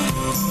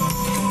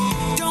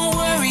 Don't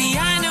worry,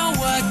 I know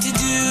what to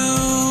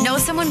do. Know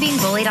someone being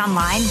bullied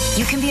online?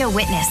 You can be a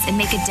witness and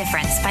make a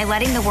difference by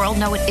letting the world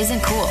know it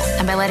isn't cool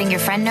and by letting your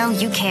friend know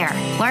you care.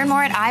 Learn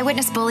more at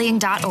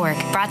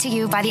eyewitnessbullying.org. Brought to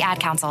you by the Ad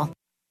Council.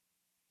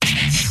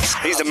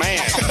 He's a man.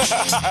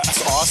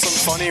 It's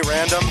awesome, funny,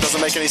 random,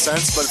 doesn't make any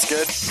sense, but it's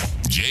good.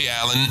 Jay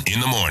Allen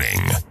in the morning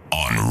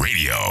on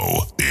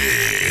Radio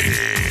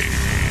Big.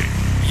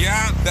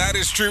 Yeah, that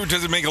is true. It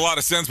doesn't make a lot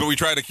of sense, but we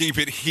try to keep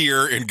it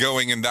here and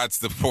going, and that's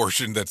the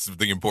portion that's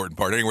the important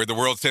part. Anyway, the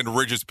world's 10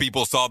 richest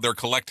people saw their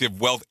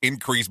collective wealth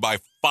increase by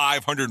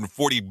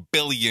 $540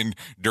 billion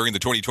during the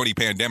 2020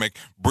 pandemic.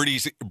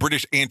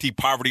 British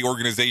anti-poverty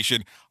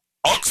organization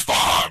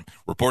Oxfam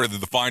reported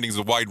that the findings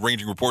of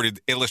wide-ranging report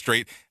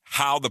illustrate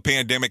how the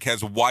pandemic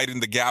has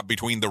widened the gap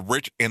between the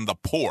rich and the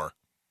poor.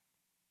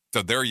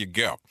 So there you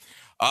go.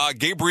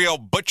 Gabrielle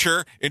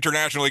Butcher,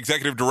 International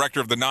Executive Director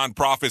of the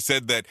nonprofit,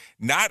 said that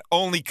not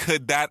only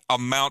could that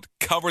amount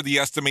cover the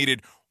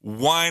estimated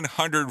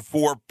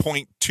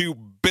 $104.2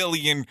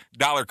 billion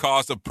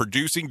cost of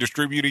producing,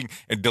 distributing,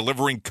 and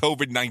delivering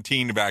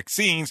COVID-19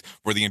 vaccines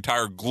for the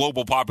entire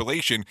global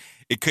population,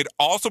 it could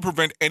also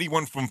prevent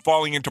anyone from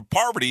falling into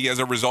poverty as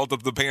a result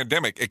of the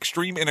pandemic.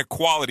 Extreme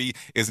inequality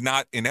is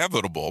not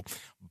inevitable,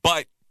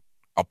 but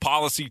a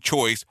policy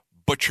choice,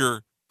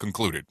 Butcher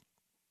concluded.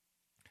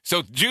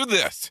 So do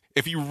this.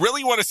 If you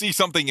really want to see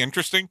something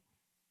interesting,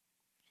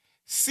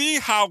 see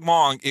how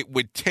long it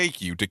would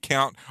take you to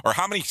count, or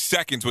how many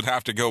seconds would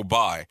have to go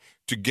by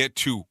to get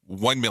to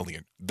 1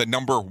 million, the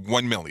number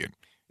 1 million,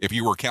 if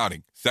you were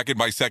counting second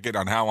by second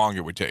on how long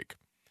it would take.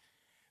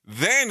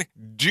 Then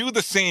do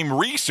the same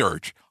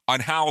research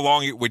on how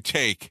long it would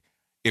take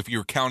if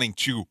you're counting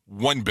to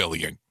 1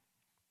 billion.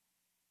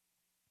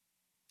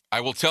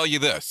 I will tell you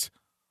this.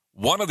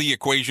 One of the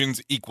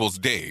equations equals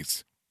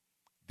days.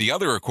 The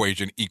other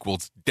equation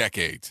equals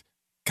decades.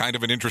 Kind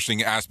of an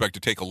interesting aspect to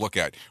take a look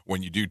at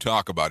when you do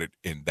talk about it,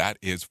 and that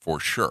is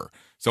for sure.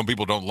 Some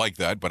people don't like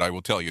that, but I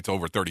will tell you it's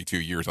over 32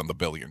 years on the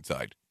billion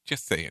side.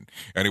 Just saying.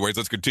 Anyways,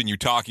 let's continue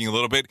talking a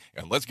little bit,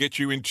 and let's get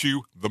you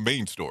into the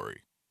main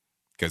story,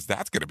 because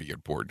that's going to be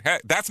important. Hey,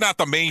 that's not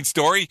the main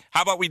story.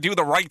 How about we do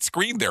the right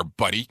screen there,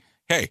 buddy?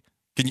 Hey,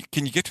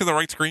 can you get to the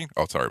right screen?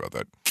 Oh, sorry about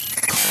that.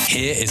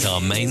 Here is our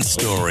main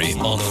story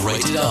on the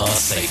Rated R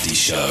Safety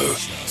Show.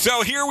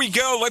 So here we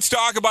go. Let's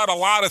talk about a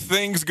lot of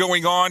things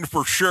going on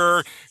for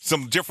sure.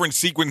 Some different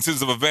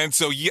sequences of events.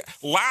 So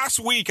last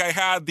week I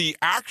had the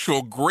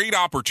actual great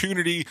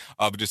opportunity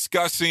of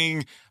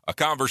discussing a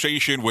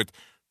conversation with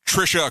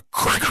Trisha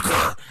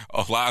Kriger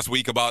last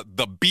week about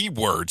the B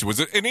words. It was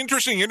an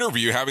interesting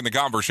interview having the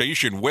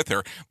conversation with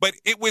her, but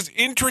it was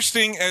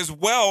interesting as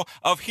well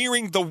of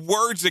hearing the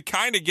words that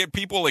kind of get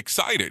people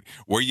excited,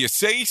 where you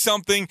say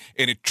something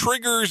and it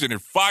triggers and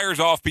it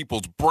fires off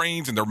people's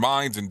brains and their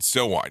minds and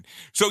so on.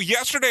 So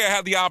yesterday I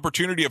had the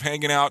opportunity of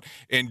hanging out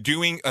and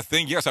doing a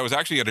thing. Yes, I was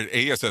actually at an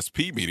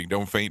ASSP meeting.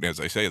 Don't faint as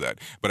I say that,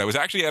 but I was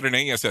actually at an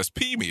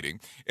ASSP meeting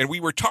and we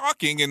were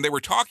talking, and they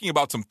were talking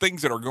about some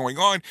things that are going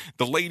on.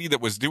 The lady that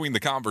was doing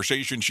the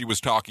conversation, she was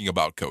talking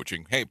about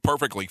coaching. Hey,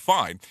 perfectly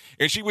fine.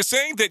 And she was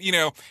saying that,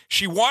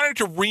 she wanted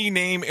to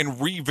rename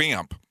and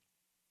revamp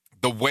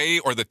the way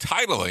or the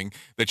titling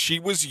that she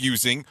was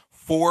using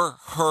for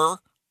her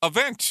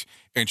event.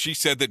 And she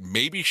said that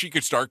maybe she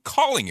could start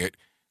calling it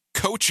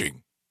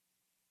coaching,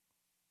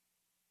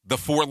 the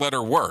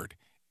 4-letter word.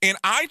 And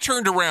I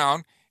turned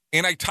around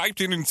and I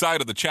typed it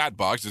inside of the chat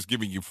box, just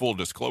giving you full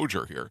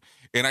disclosure here.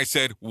 And I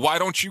said, why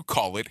don't you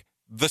call it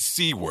the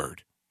C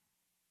word?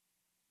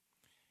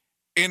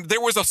 And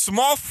there was a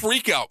small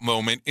freak-out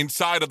moment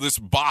inside of this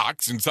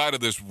box, inside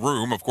of this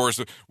room. Of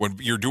course, when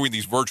you're doing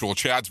these virtual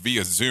chats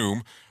via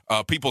Zoom,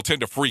 people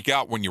tend to freak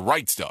out when you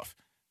write stuff.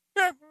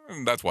 Yeah,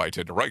 and that's why I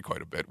tend to write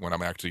quite a bit when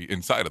I'm actually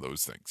inside of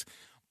those things.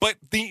 But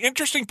the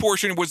interesting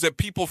portion was that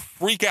people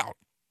freak out.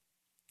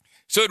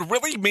 So it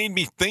really made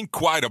me think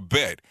quite a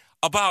bit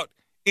about,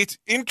 it's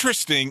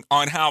interesting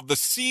on how the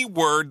C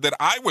word that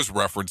I was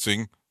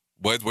referencing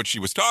was what she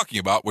was talking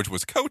about, which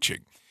was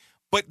coaching.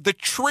 But the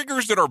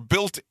triggers that are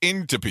built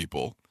into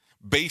people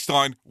based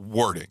on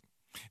wording.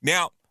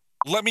 Now,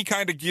 let me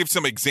kind of give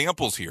some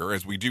examples here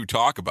as we do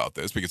talk about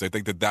this, because I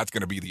think that that's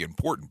going to be the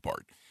important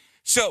part.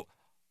 So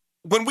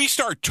when we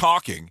start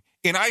talking,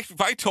 and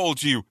if I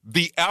told you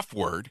the F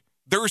word,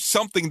 there is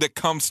something that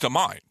comes to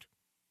mind.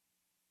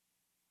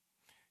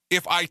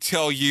 If I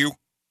tell you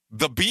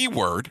the B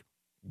word,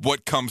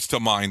 what comes to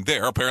mind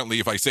there? Apparently,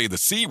 if I say the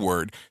C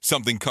word,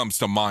 something comes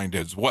to mind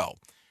as well.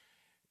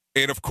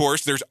 And of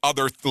course, there's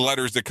other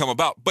letters that come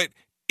about. But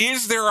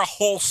is there a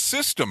whole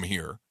system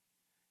here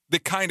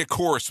that kind of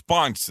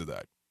corresponds to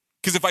that?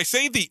 Because if I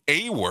say the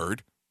A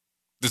word,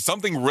 does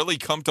something really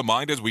come to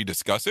mind as we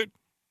discuss it?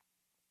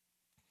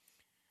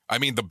 I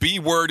mean, the B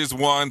word is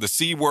one, the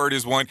C word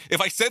is one.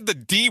 If I said the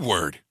D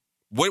word,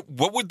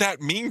 what would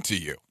that mean to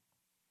you?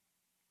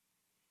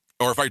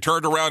 Or if I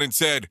turned around and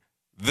said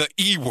the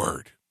E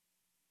word,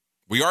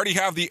 we already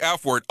have the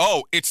F word.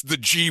 Oh, it's the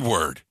G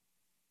word.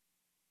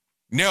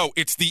 No,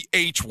 it's the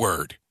H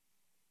word,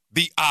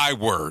 the I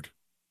word,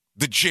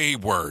 the J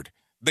word,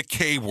 the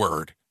K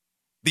word,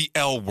 the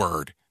L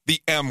word,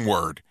 the M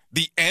word,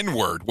 the N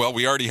word. Well,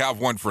 we already have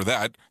one for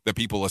that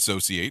people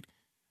associate.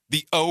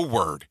 The O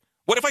word.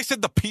 What if I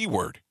said the P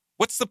word?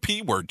 What's the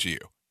P word to you?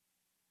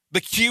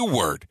 The Q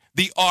word,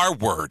 the R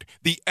word,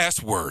 the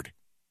S word,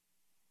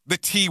 the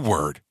T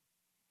word,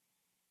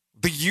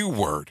 the U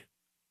word,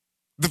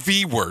 the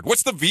V word.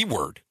 What's the V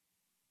word?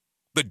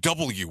 The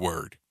W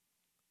word.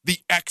 The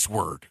X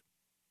word,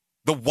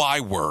 the Y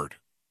word,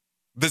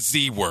 the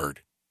Z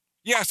word.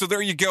 Yeah, so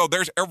there you go.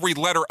 There's every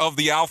letter of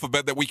the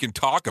alphabet that we can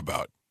talk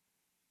about.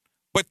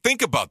 But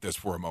think about this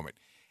for a moment.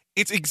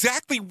 It's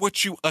exactly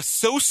what you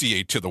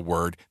associate to the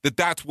word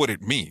that's what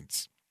it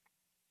means.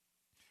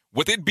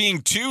 With it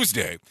being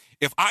Tuesday,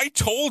 if I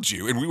told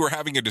you and we were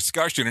having a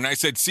discussion and I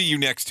said, see you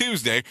next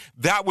Tuesday,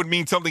 that would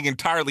mean something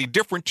entirely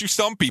different to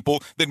some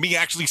people than me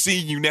actually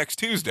seeing you next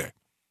Tuesday.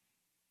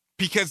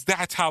 Because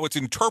that's how it's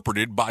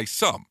interpreted by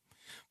some.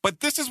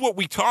 But this is what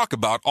we talk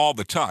about all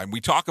the time. We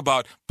talk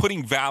about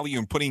putting value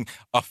and putting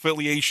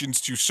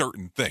affiliations to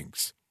certain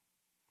things.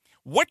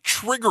 What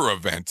trigger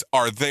events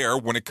are there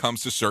when it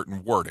comes to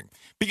certain wording?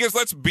 Because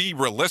let's be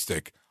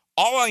realistic.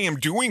 All I am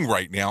doing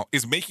right now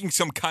is making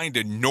some kind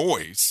of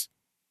noise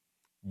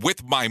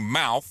with my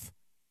mouth,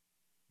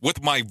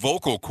 with my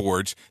vocal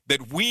cords,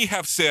 that we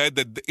have said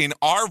that in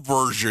our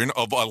version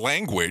of a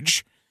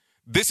language,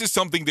 this is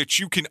something that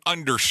you can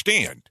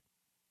understand.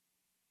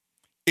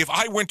 If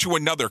I went to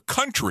another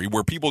country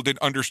where people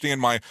didn't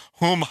understand my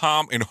hum,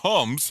 hum, and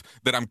hums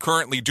that I'm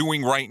currently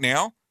doing right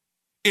now,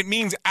 it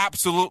means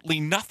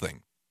absolutely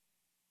nothing.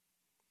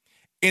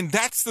 And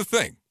that's the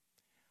thing.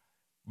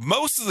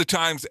 most of the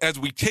times, as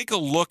we take a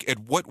look at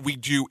what we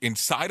do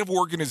inside of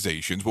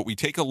organizations, what we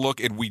take a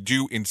look at we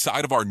do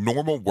inside of our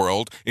normal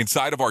world,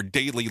 inside of our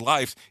daily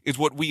lives, is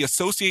what we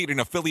associate and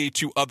affiliate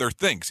to other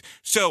things.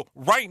 So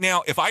right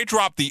now, if I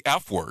drop the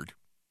F word,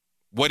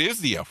 what is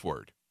the F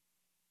word?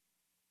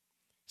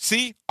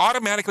 See,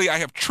 automatically I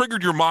have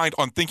triggered your mind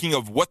on thinking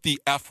of what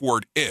the F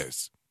word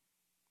is.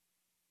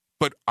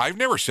 But I've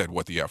never said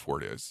what the F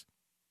word is.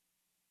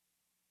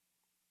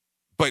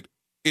 But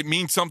it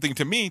means something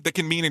to me that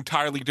can mean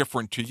entirely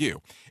different to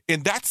you.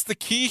 And that's the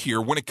key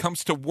here when it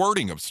comes to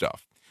wording of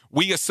stuff.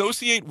 We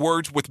associate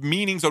words with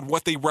meanings on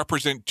what they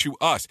represent to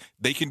us.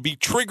 They can be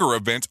trigger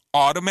events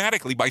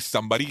automatically by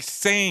somebody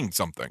saying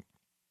something.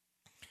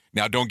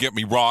 Now, don't get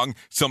me wrong.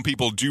 Some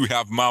people do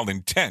have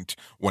malintent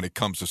when it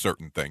comes to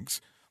certain things.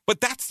 But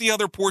that's the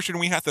other portion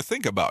we have to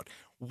think about.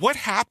 What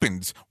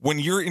happens when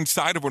you're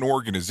inside of an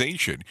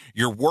organization,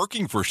 you're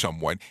working for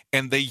someone,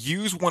 and they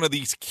use one of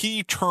these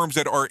key terms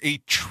that are a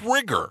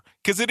trigger,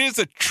 because it is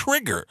a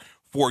trigger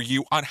for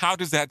you on how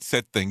does that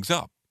set things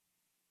up?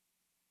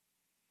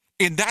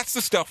 And that's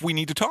the stuff we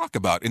need to talk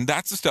about, and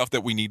that's the stuff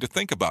that we need to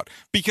think about.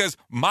 Because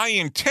my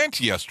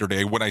intent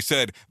yesterday when I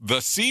said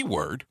the C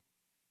word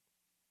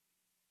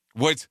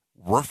was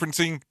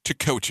referencing to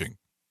coaching.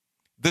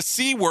 The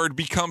C word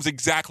becomes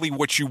exactly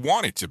what you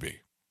want it to be.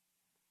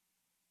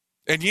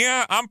 And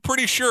yeah, I'm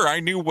pretty sure I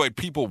knew what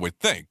people would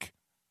think.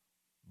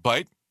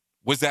 But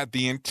was that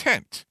the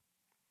intent?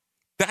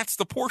 That's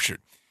the portion.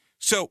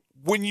 So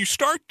when you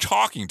start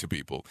talking to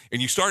people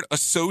and you start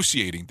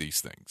associating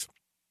these things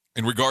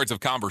in regards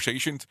of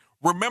conversations,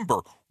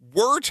 remember,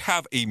 words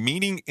have a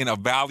meaning and a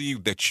value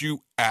that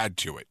you add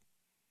to it.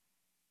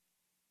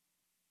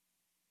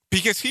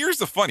 Because here's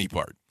the funny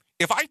part.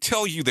 If I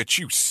tell you that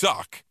you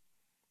suck,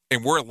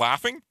 and we're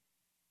laughing,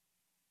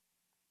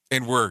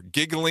 and we're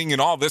giggling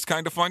and all this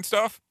kind of fun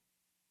stuff,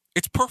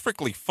 it's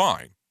perfectly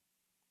fine.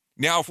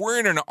 Now, if we're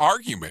in an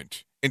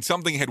argument and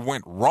something had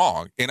went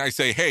wrong, and I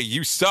say, hey,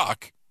 you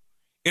suck,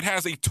 it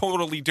has a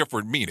totally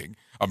different meaning.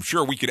 I'm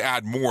sure we could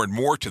add more and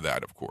more to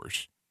that, of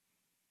course.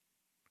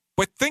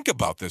 But think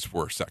about this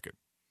for a second.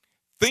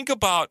 Think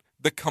about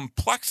the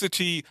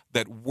complexity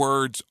that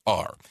words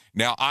are.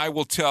 Now, I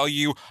will tell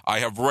you, I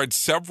have read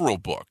several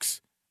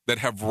books that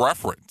have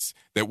reference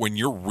that when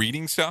you're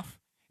reading stuff,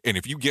 and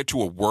if you get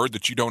to a word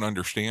that you don't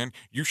understand,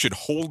 you should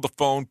hold the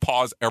phone,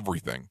 pause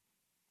everything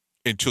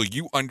until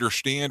you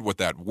understand what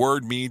that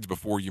word means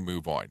before you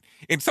move on.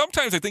 And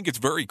sometimes I think it's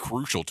very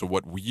crucial to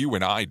what you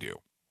and I do.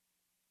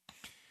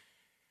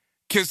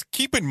 Because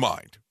keep in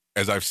mind,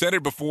 as I've said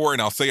it before,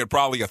 and I'll say it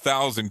probably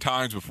 1,000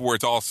 times before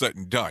it's all said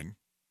and done,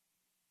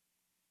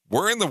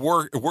 we're in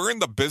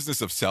the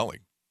business of selling.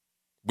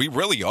 We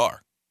really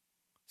are.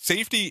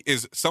 Safety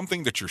is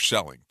something that you're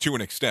selling to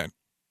an extent.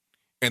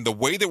 And the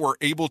way that we're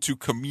able to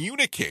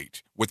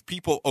communicate with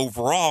people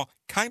overall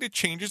kind of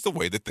changes the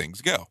way that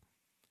things go.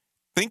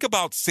 Think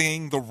about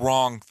saying the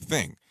wrong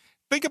thing.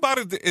 Think about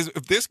it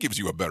if this gives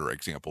you a better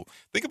example.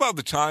 Think about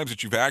the times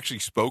that you've actually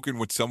spoken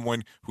with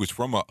someone who's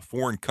from a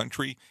foreign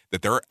country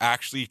that they're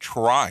actually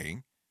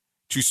trying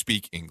to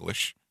speak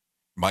English.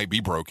 Might be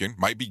broken,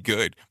 might be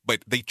good,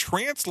 but they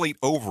translate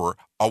over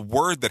a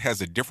word that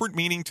has a different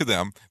meaning to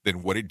them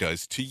than what it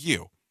does to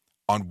you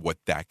on what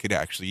that could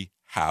actually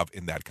have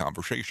in that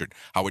conversation,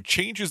 how it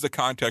changes the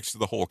context of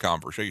the whole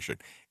conversation.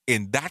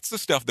 And that's the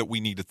stuff that we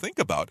need to think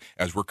about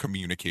as we're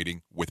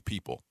communicating with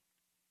people.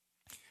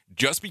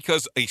 Just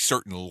because a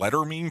certain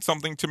letter means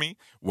something to me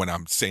when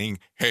I'm saying,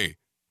 hey,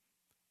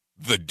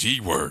 the D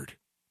word,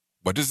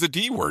 what does the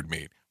D word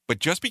mean? But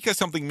just because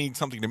something means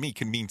something to me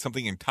can mean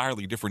something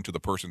entirely different to the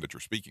person that you're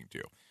speaking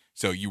to.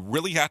 So you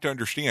really have to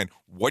understand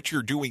what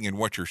you're doing and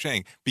what you're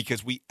saying,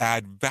 because we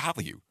add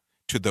value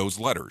to those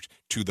letters,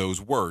 to those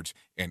words,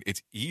 and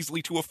it's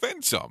easily to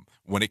offend some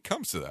when it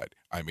comes to that.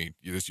 I mean,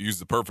 you just use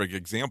the perfect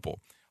example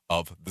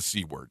of the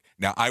C word.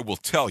 Now, I will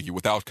tell you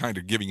without kind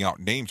of giving out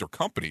names or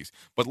companies,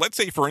 but let's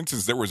say, for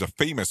instance, there was a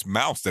famous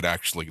mouse that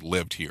actually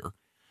lived here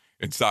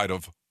inside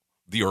of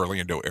the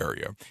Orlando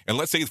area. And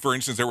let's say, for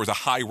instance, there was a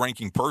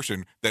high-ranking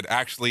person that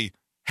actually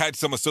had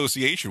some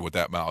association with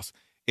that mouse.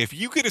 If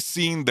you could have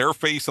seen their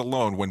face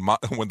alone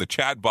when the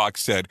chat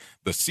box said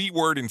the C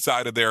word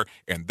inside of there,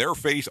 and their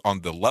face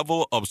on the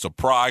level of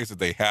surprise that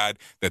they had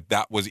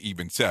that was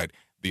even said,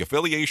 the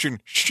affiliation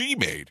she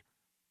made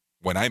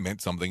when I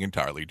meant something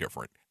entirely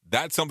different.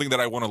 That's something that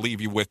I want to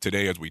leave you with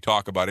today as we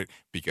talk about it,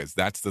 because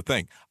that's the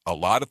thing. A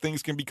lot of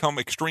things can become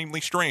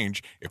extremely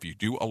strange if you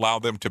do allow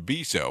them to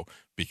be so,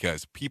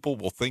 because people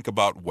will think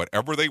about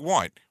whatever they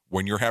want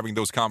when you're having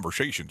those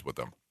conversations with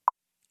them.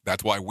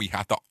 That's why we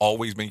have to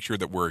always make sure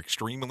that we're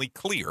extremely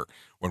clear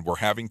when we're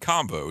having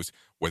combos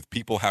with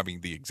people having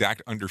the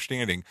exact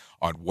understanding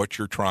on what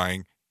you're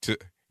trying to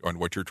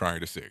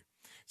see.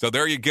 So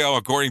there you go.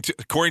 According to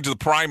the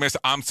Primus,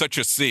 I'm such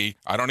a C.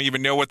 I don't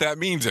even know what that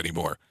means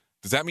anymore.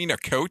 Does that mean a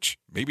coach?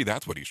 Maybe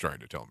that's what he's trying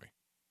to tell me.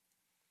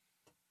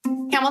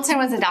 Hamilton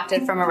was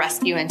adopted from a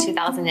rescue in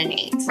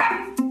 2008.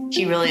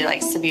 He really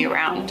likes to be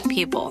around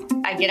people.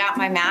 I get out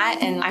my mat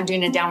and I'm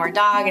doing a downward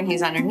dog and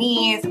he's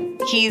underneath.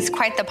 He's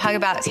quite the pug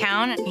about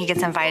town. He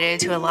gets invited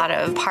to a lot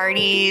of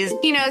parties.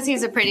 He knows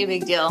he's a pretty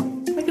big deal.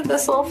 Look at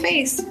this little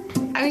face.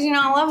 How could you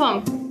not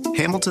love him?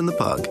 Hamilton the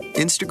Pug,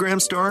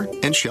 Instagram star,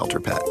 and shelter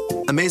pet.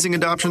 Amazing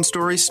adoption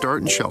stories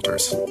start in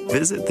shelters.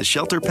 Visit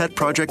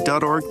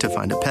theshelterpetproject.org to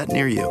find a pet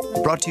near you.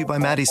 Brought to you by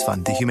Maddie's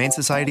Fund, the Humane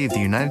Society of the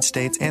United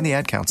States, and the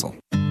Ad Council.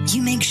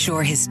 You make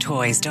sure his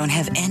toys don't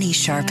have any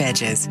sharp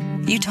edges.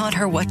 You taught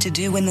her what to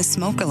do when the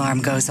smoke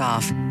alarm goes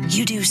off.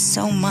 You do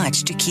so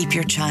much to keep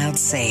your child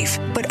safe.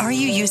 But are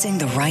you using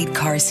the right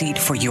car seat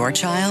for your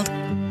child?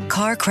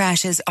 Car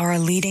crashes are a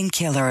leading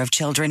killer of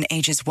children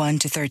ages 1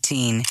 to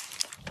 13.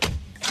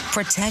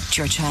 Protect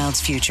your child's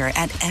future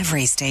at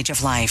every stage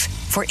of life.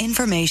 For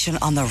information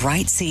on the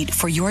right seat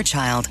for your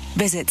child,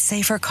 visit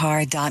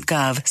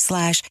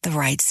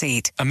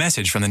safercar.gov/the-right-seat. A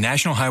message from the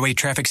National Highway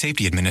Traffic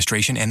Safety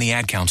Administration and the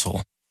Ad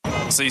Council.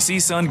 So you see,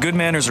 son, good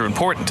manners are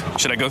important.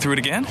 Should I go through it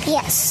again?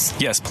 Yes.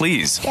 Yes,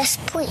 please. Yes,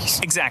 please.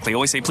 Exactly.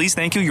 Always say please,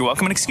 thank you, you're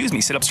welcome, and excuse me.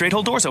 Sit up straight,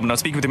 hold doors open. Don't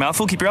speak with your mouth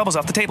full. Keep your elbows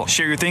off the table.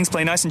 Share your things,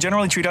 play nice, and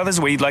generally treat others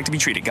the way you'd like to be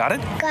treated. Got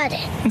it? Got it.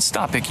 And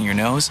stop picking your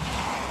nose.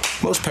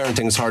 Most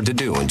parenting is hard to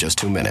do in just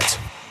 2 minutes.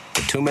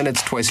 But 2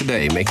 minutes twice a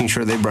day, making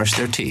sure they brush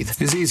their teeth,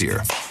 is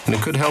easier, and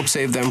it could help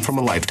save them from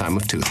a lifetime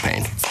of tooth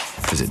pain.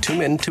 Visit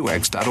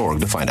 2min2x.org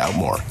to find out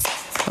more.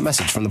 A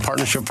message from the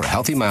Partnership for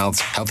Healthy Mouths,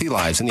 Healthy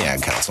Lives, and the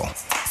Ad Council.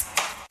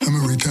 I'm a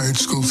retired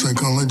school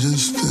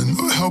psychologist, and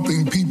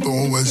helping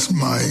people was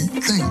my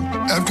thing.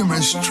 After my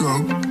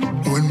stroke,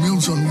 when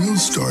Meals on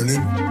Wheels started,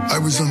 I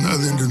was on the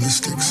other end of the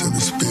stick, so to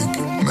speak.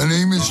 My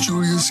name is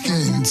Julius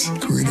Gaines,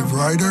 creative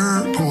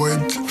writer,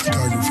 poet,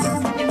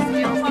 photographer.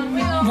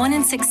 1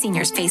 in 6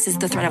 seniors faces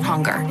the threat of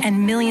hunger,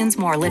 and millions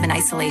more live in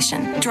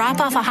isolation. Drop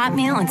off a hot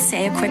meal and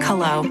say a quick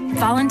hello.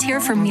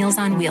 Volunteer for Meals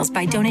on Wheels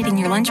by donating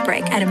your lunch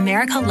break at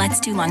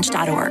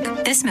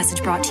americaletsdolunch.org. This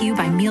message brought to you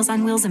by Meals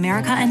on Wheels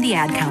America and the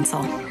Ad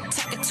Council.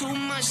 Too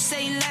much,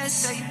 say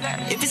less.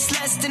 If it's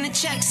less than a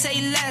check, say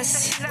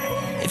less.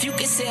 If you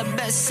can say a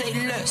best, say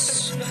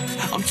less.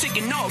 I'm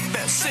taking all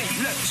best, say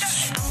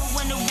less. I'm a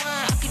 1 to 1,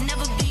 I can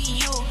never be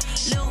you.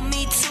 Little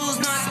me tools,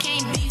 no, I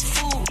can't be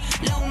fooled.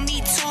 Little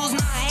me tools,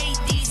 no, I hate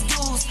these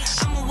dudes.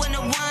 I'm a 1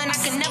 to 1, I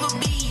can never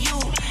be you.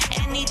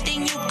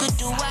 Anything you could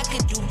do, I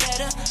could do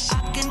better.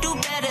 I can do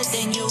better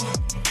than you.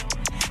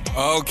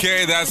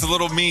 Okay, that's a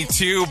little Me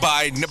Too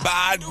by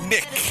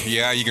Nick.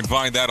 Yeah, you can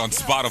find that on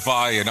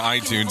Spotify and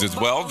iTunes as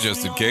well,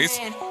 just in case.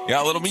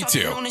 Yeah, a little Me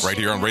Too, right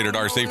here on Rated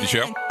R Safety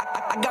Show.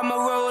 I got my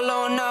roll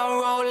on,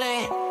 now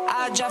rolling.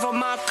 I drive on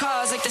my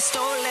cars like they're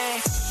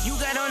stolen. You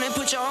got on and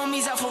put your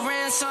homies out for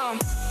ransom.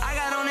 I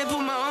got on and put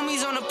my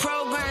homies on the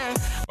program.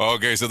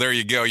 Okay, so there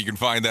you go. You can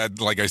find that,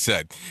 like I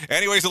said.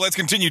 Anyway, so let's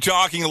continue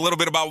talking a little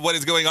bit about what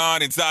is going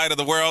on inside of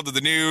the world of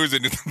the news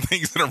and the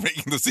things that are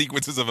making the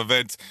sequences of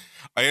events.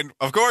 And,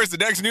 of course, the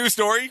next news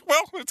story,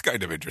 well, it's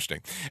kind of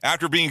interesting.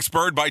 After being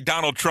spurred by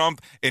Donald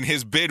Trump in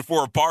his bid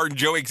for a pardon,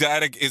 Joe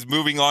Exotic is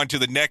moving on to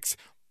the next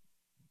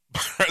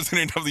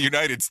president of the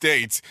United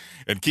States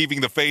and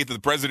keeping the faith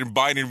that President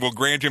Biden will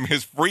grant him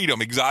his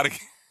freedom. Exotic...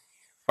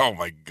 Oh,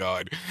 my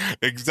God.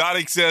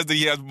 Exotic says that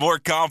he has more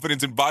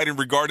confidence in Biden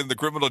regarding the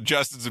criminal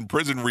justice and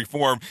prison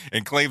reform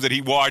and claims that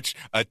he watched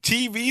a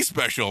TV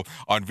special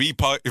on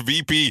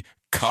VP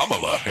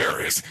Kamala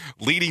Harris,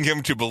 leading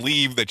him to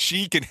believe that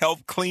she can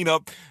help clean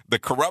up the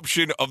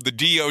corruption of the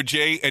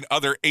DOJ and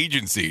other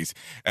agencies.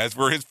 As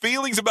for his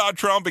feelings about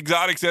Trump,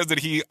 Exotic says that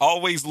he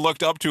always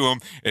looked up to him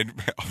and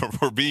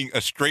for being a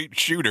straight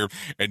shooter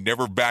and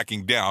never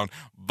backing down,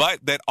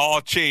 but that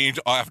all changed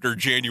after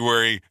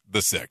January the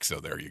 6th. So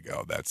there you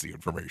go. That's the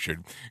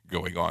information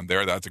going on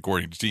there. That's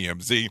according to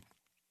TMZ.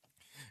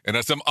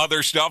 And some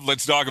other stuff.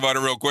 Let's talk about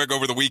it real quick.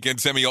 Over the weekend,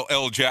 Samuel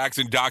L.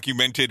 Jackson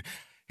documented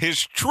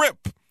his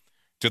trip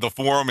to the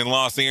Forum in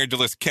Los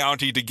Angeles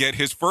County to get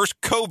his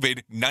first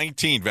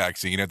COVID-19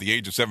 vaccine at the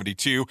age of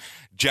 72.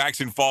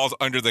 Jackson falls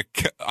under the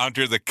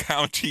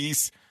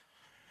county's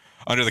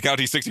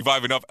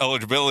 65 and up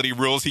eligibility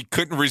rules. He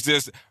couldn't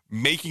resist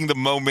making the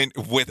moment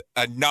with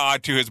a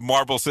nod to his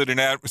Marvel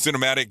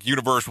Cinematic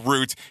Universe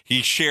roots.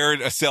 He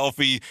shared a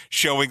selfie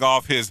showing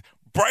off his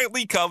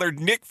brightly colored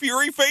Nick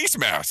Fury face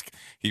mask.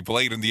 He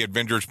played in the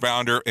Avengers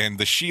founder and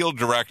the Shield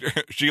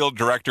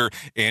director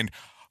and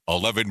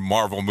 11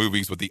 Marvel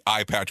movies with the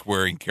eye patch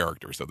wearing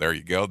character. So there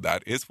you go.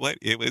 That is what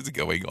it was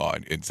going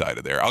on inside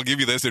of there. I'll give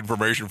you this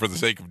information for the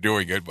sake of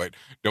doing it, but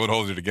don't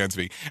hold it against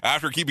me.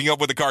 After Keeping Up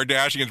with the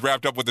Kardashians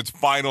wrapped up with its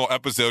final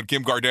episode,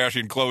 Kim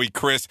Kardashian, Khloe,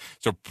 Kris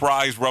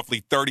surprised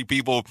roughly 30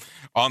 people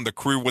on the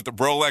crew with the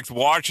Rolex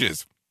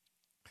watches.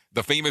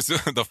 The famous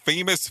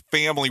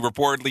family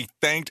reportedly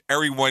thanked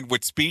everyone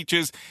with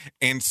speeches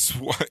and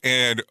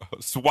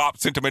swapped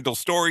sentimental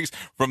stories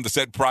from the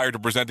set prior to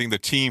presenting the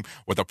team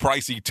with a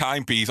pricey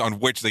timepiece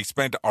on which they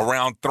spent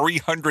around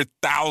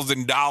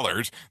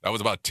 $300,000. That was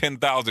about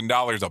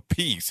 $10,000 a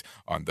piece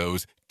on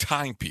those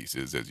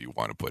timepieces, as you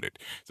want to put it.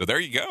 So there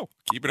you go.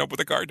 Keeping up with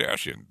the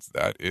Kardashians.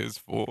 That is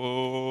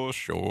for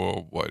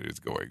sure what is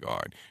going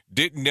on.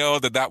 Didn't know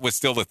that was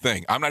still a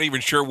thing. I'm not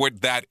even sure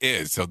what that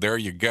is. So there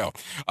you go.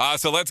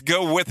 So let's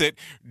go with it.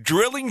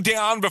 Drilling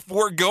down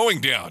before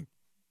going down.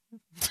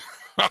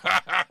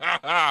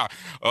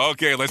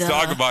 Okay, let's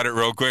talk about it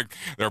real quick.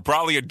 There are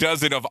probably a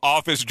dozen of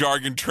office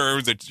jargon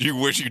terms that you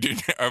wish you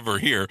didn't ever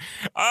hear.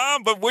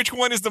 But which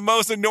one is the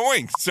most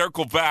annoying?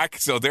 Circle back.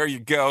 So there you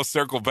go.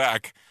 Circle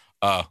back.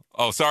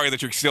 Sorry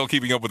that you're still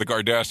keeping up with the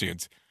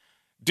Kardashians.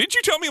 Did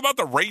you tell me about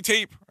the Ray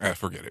tape?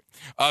 Forget it.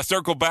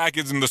 Circle back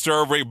is in the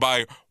survey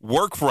by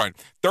Workfront.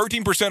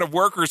 13% of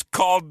workers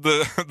called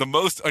the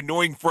most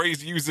annoying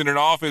phrase used in an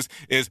office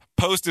is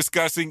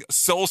post-discussing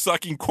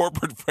soul-sucking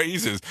corporate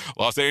phrases.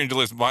 Los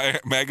Angeles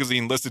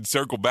Magazine listed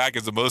circle back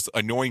as the most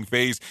annoying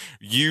phrase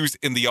used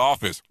in the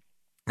office.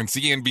 And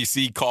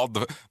CNBC called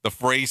the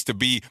phrase to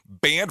be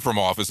banned from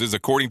offices,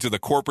 according to the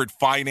corporate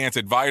finance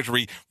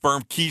advisory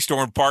firm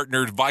Keystone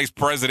Partners Vice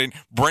President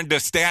Brenda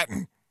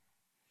Stanton.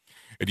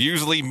 It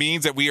usually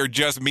means that we are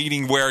just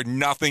meeting where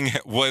nothing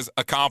was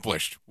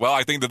accomplished. Well,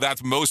 I think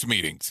that's most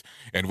meetings,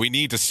 and we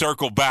need to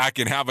circle back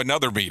and have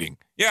another meeting.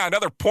 Yeah,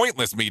 another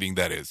pointless meeting,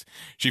 that is.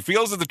 She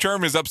feels that the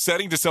term is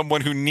upsetting to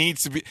someone who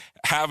needs to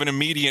have an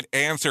immediate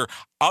answer.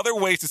 Other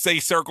ways to say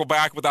circle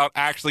back without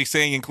actually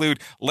saying include,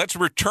 let's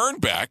return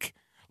back,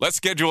 let's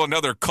schedule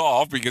another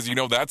call, because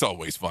that's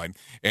always fun,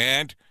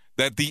 and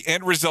that the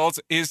end result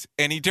is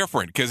any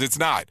different, because it's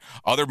not.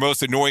 Other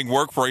most annoying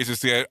work phrases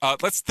say,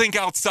 let's think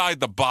outside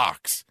the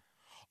box.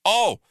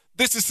 Oh,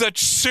 this is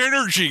such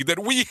synergy that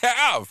we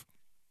have.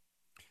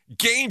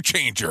 Game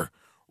changer.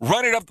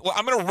 Run it up.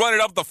 I'm going to run it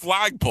up the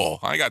flagpole.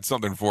 I got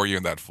something for you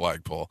in that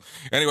flagpole.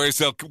 Anyway,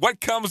 so what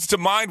comes to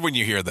mind when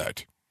you hear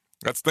that?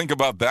 Let's think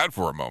about that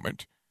for a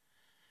moment.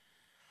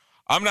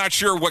 I'm not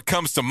sure what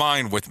comes to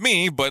mind with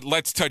me, but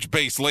let's touch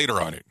base later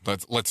on it.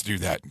 Let's do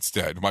that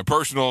instead. My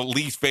personal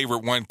least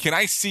favorite one, can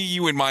I see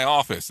you in my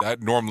office?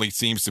 That normally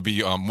seems to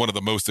be one of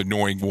the most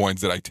annoying ones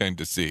that I tend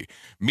to see.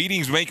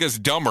 Meetings make us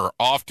dumber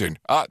often.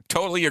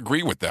 Totally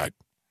agree with that.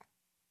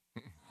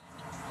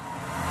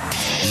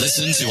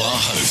 Listen to our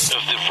host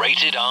of the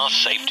Rated R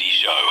Safety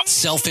Show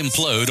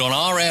self-implode on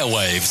our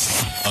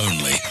airwaves,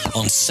 only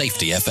on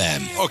Safety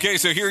FM. Okay,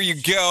 so here you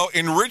go.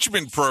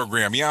 Enrichment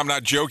program. Yeah, I'm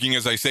not joking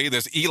as I say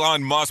this.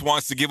 Elon Musk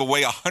wants to give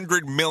away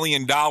 $100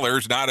 million.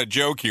 Not a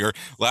joke here.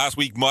 Last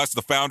week, Musk,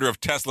 the founder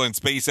of Tesla and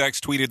SpaceX,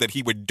 tweeted that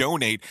he would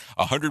donate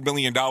 $100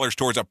 million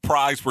towards a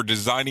prize for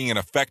designing an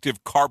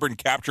effective carbon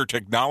capture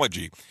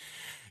technology.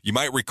 You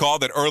might recall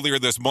that earlier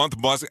this month,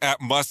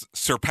 Musk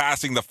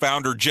surpassing the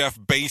founder Jeff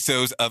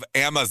Bezos of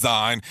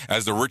Amazon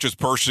as the richest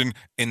person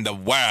in the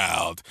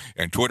world.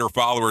 And Twitter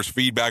followers'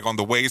 feedback on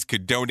the ways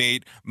could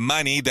donate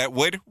money that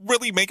would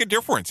really make a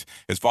difference.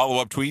 His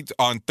follow-up tweet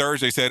on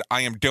Thursday said, I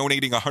am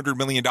donating $100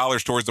 million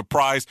towards the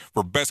prize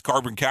for best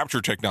carbon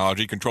capture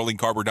technology, controlling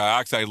carbon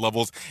dioxide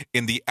levels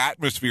in the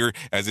atmosphere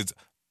as its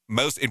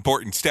most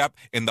important step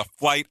in the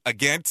fight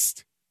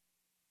against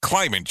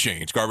climate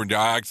change. Carbon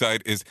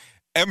dioxide is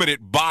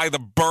emitted by the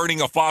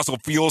burning of fossil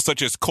fuels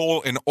such as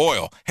coal and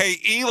oil. Hey,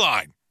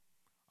 Elon,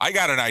 I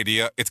got an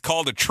idea. It's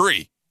called a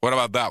tree. What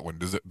about that one?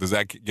 Does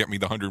that get me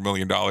the $100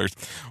 million?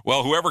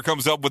 Well, whoever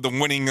comes up with the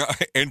winning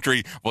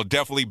entry will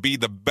definitely be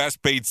the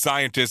best paid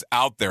scientist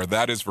out there.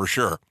 That is for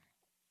sure.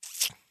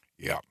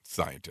 Yeah,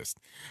 scientist.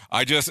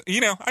 I just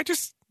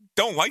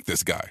don't like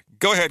this guy.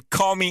 Go ahead,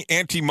 call me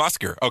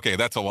anti-Musker. Okay,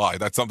 that's a lie.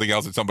 That's something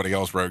else that somebody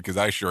else wrote, because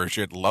I sure as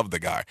shit love the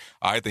guy.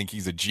 I think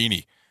he's a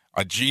genie.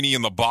 A genie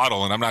in the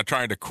bottle, and I'm not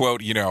trying to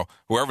quote,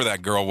 whoever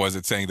that girl was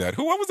that's saying that.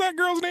 What was that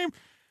girl's name?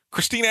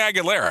 Christina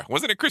Aguilera.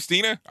 Wasn't it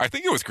Christina? I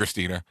think it was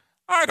Christina.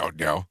 I don't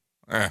know.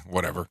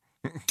 Whatever.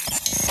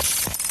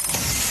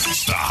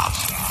 Stop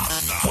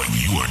what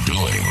you are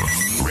doing.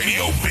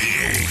 Radio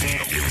Big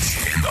is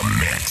in the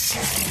mix.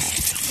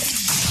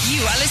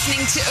 You are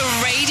listening to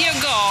a radio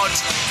god.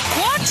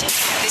 What?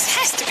 This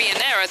has to be an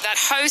error. That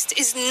host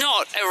is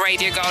not a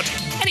radio god.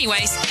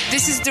 Anyways,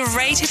 this is the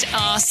Rated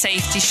R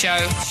Safety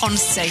Show on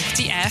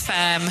Safety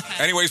FM.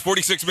 Anyways,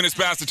 46 minutes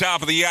past the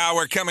top of the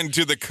hour, coming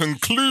to the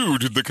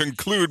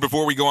conclude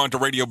before we go on to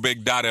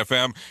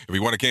RadioBig.fm. If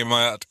you want to come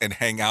out and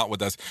hang out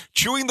with us.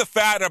 Chewing the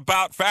fat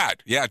about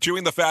fat. Yeah,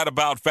 chewing the fat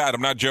about fat.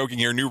 I'm not joking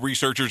here. New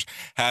researchers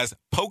has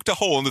poked a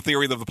hole in the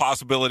theory of the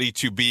possibility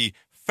to be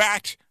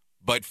fat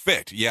but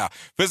fit. Yeah.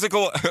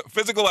 Physical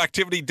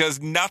activity does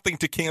nothing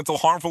to cancel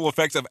harmful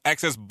effects of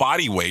excess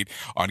body weight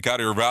on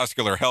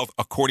cardiovascular health,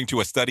 according to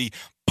a study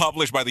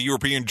published by the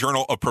European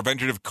Journal of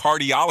Preventive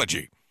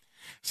Cardiology.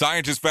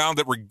 Scientists found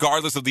that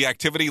regardless of the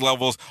activity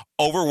levels,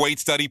 overweight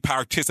study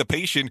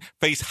participation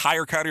face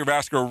higher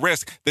cardiovascular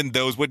risk than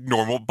those with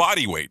normal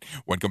body weight.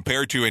 When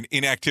compared to an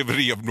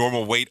inactivity of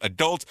normal weight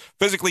adults,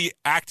 physically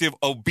active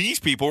obese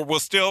people were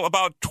still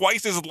about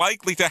twice as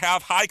likely to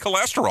have high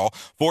cholesterol,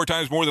 4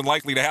 times more than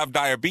likely to have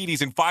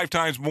diabetes, and 5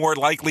 times more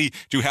likely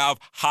to have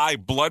high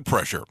blood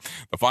pressure.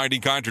 The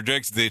finding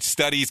contradicts the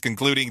studies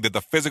concluding that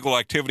the physical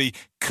activity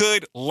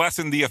could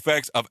lessen the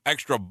effects of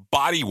extra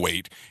body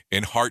weight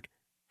in heart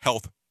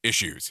health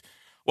issues.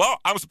 Well,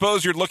 I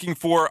suppose you're looking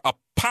for a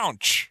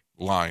punch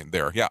line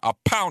there. Yeah, a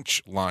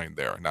punch line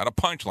there. Not a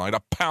punch line,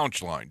 a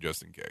punch line,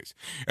 just in case.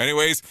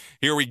 Anyways,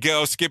 here we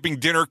go. Skipping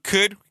dinner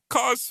could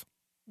cause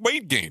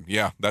weight gain.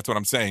 Yeah, that's what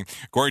I'm saying.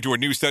 According to a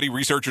new study,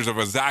 researchers of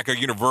Osaka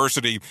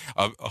University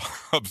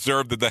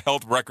observed that the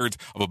health records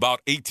of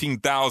about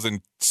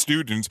 18,000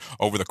 students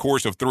over the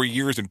course of 3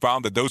 years and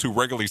found that those who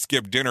regularly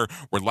skip dinner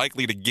were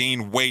likely to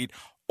gain weight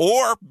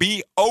or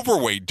be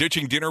overweight.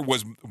 Ditching dinner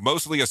was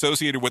mostly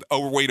associated with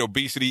overweight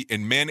obesity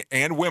in men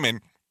and women,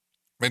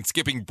 and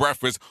skipping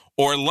breakfast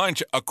or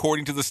lunch,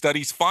 according to the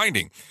study's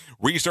finding.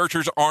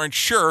 Researchers aren't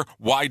sure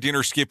why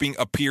dinner skipping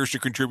appears to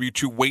contribute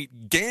to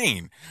weight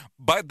gain,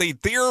 but they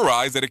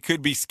theorize that it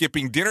could be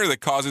skipping dinner that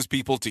causes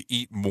people to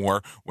eat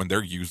more when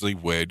they're usually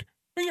would,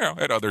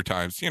 at other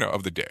times,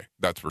 of the day.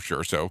 That's for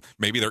sure. So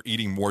maybe they're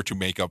eating more to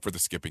make up for the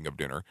skipping of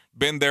dinner.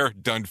 Been there,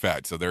 done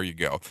fat. So there you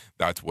go.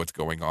 That's what's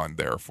going on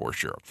there for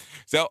sure.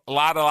 So a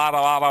lot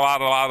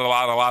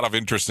of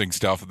interesting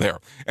stuff there.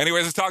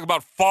 Anyways, let's talk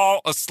about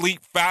fall asleep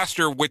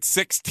faster with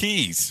 6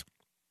 T's.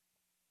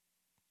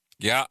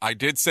 Yeah, I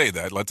did say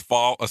that. Let's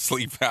fall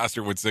asleep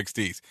faster with 6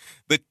 T's.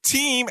 The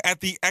team at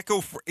the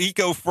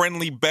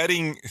eco-friendly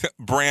bedding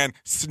brand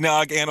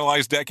Snug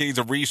analyzed decades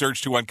of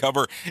research to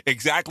uncover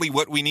exactly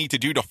what we need to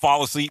do to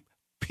fall asleep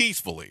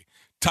peacefully.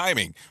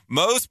 Timing.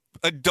 Most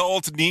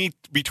adults need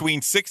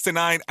between 6 to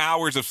 9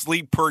 hours of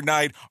sleep per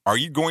night. Are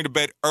you going to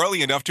bed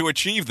early enough to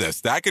achieve this?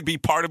 That could be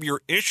part of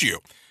your issue.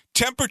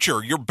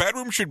 Temperature. Your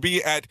bedroom should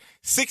be at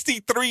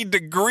 63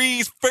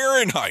 degrees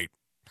Fahrenheit.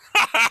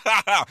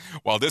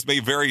 While this may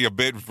vary a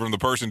bit from the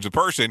person to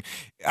person,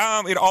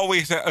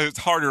 it's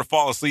harder to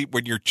fall asleep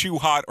when you're too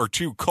hot or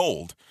too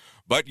cold.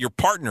 But your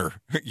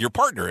partner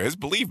is,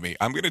 believe me,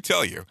 I'm going to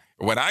tell you,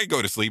 when I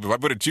go to sleep, if I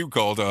put it too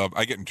cold,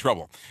 I get in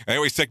trouble.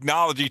 Anyways,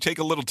 technology, take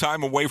a little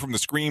time away from the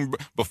screen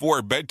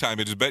before bedtime.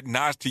 It is better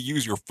not to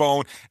use your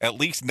phone at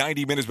least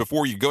 90 minutes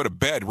before you go to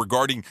bed.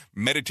 Regarding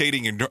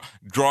meditating and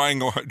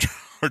drawing or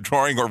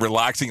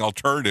relaxing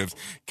alternatives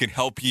can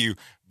help you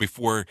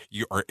before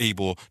you are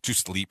able to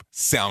sleep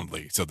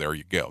soundly. So there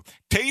you go.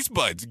 Taste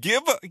buds.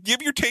 Give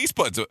your taste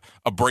buds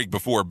a break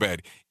before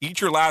bed. Eat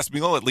your last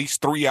meal at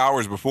least 3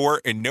 hours before,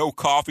 and no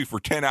coffee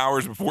for 10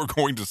 hours before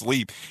going to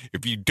sleep.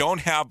 If you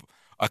don't have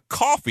a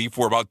coffee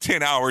for about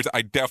 10 hours,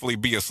 I'd definitely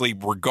be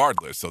asleep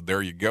regardless. So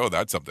there you go.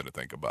 That's something to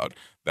think about.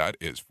 That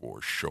is for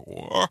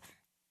sure.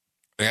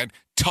 And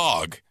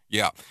TOG.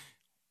 Yeah.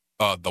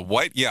 The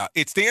what? Yeah.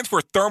 It stands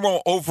for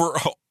thermal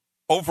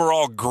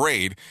overall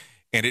grade,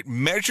 and it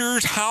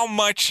measures how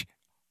much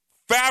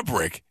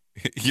fabric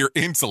your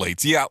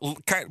insulates. Yeah,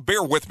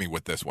 bear with me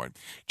with this one.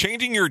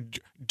 Changing your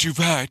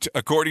duvet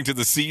according to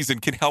the season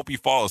can help you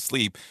fall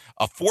asleep.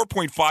 A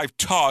 4.5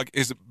 TOG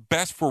is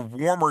best for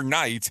warmer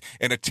nights,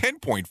 and a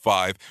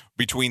 10.5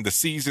 between the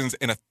seasons,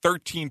 and a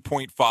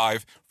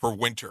 13.5 for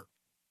winter.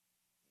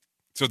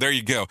 So there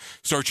you go.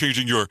 Start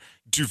changing your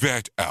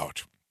duvet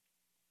out.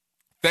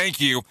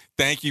 Thank you.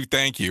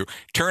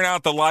 Turn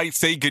out the light,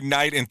 say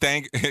goodnight, and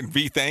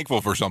be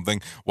thankful for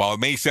something. While it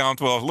may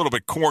sound a little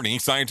bit corny,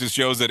 science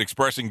shows that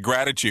expressing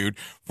gratitude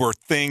for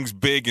things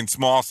big and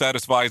small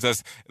satisfies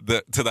us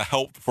to the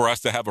help for us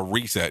to have a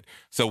reset.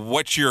 So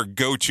what's your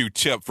go-to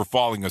tip for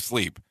falling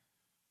asleep?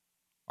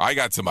 I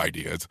got some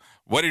ideas.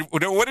 What did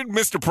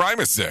Mr.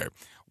 Primus say?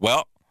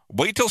 Well,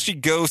 wait till she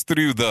goes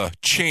through the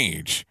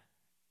change.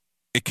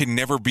 It can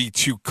never be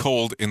too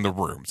cold in the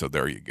room. So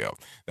there you go.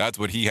 That's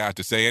what he had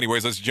to say.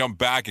 Anyways, let's jump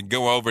back and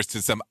go over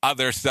to some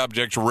other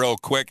subjects real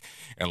quick.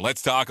 And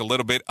let's talk a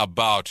little bit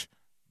about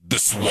the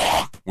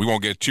swamp. We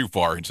won't get too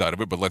far inside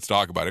of it, but let's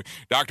talk about it.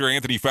 Dr.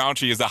 Anthony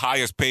Fauci is the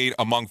highest paid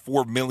among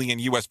 4 million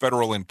U.S.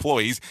 federal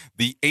employees.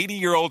 The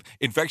 80-year-old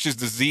infectious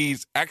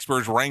disease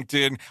expert ranked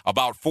in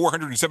about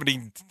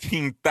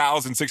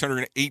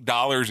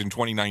 $417,608 in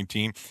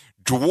 2019,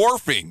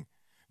 dwarfing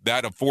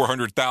that of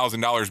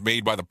 $400,000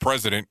 made by the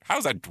president.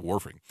 How's that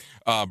dwarfing?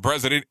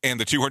 President, and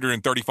the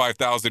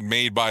 $235,000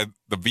 made by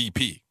the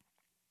VP.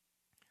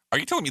 Are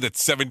you telling me that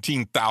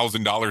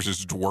 $17,000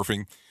 is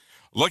dwarfing?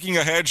 Looking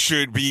ahead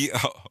should be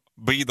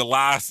the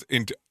last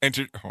entry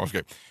of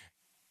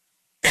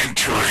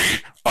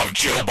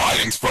Joe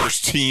Biden's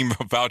first team.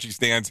 Fauci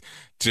stands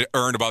to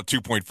earn about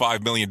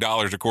 $2.5 million,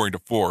 according to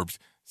Forbes.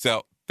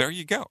 So there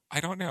you go. I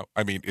don't know.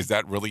 I mean, is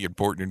that really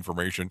important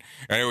information?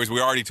 Anyways, we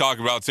already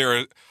talked about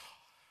Sarah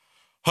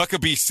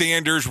Huckabee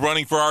Sanders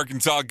running for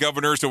Arkansas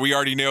governor, so we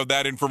already know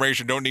that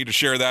information. Don't need to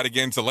share that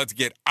again. So let's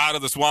get out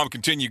of the swamp,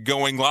 continue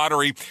going.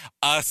 Lottery.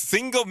 A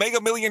single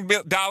Mega Million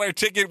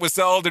ticket was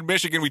sold in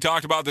Michigan. We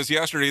talked about this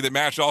yesterday, that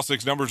matched all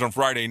 6 numbers on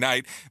Friday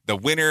night. The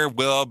winner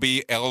will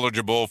be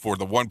eligible for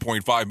the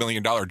 $1.5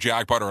 million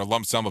jackpot, or a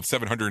lump sum of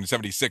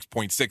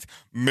 $776.6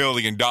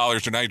 million.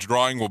 Tonight's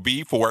drawing will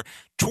be for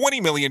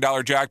 $20 million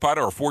jackpot,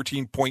 or a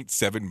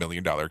 $14.7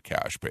 million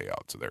cash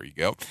payout. So there you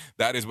go.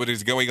 That is what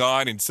is going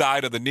on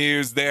inside of the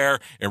news there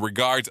in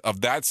regards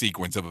of that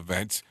sequence of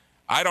events.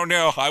 I don't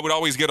know. I would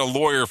always get a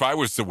lawyer if I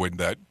was to win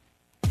that.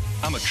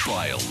 I'm a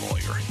trial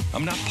lawyer.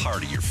 I'm not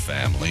part of your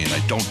family, and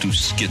I don't do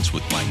skits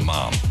with my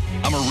mom.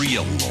 I'm a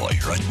real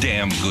lawyer, a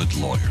damn good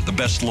lawyer, the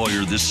best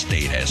lawyer this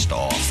state has to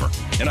offer.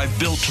 And I've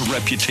built a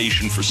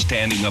reputation for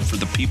standing up for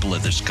the people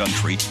of this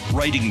country,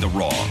 righting the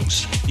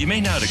wrongs. You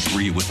may not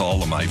agree with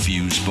all of my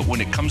views, but when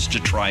it comes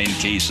to trying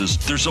cases,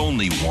 there's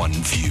only one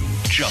view,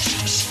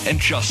 justice. And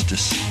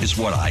justice is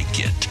what I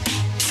get.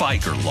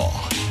 Feiger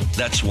Law.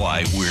 That's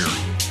why we're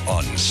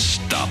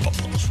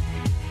unstoppable.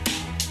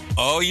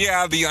 Oh,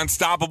 yeah, the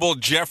unstoppable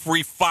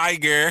Jeffrey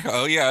Feiger.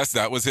 Oh, yes,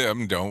 that was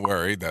him. Don't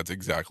worry. That's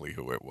exactly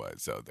who it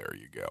was. So there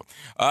you go.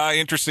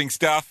 Interesting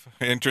stuff.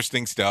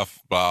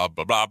 Blah,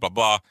 blah, blah, blah,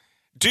 blah.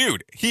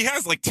 Dude, he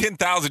has like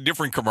 10,000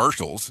 different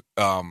commercials.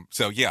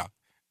 So, yeah,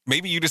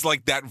 maybe you just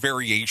like that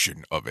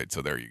variation of it.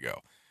 So there you go.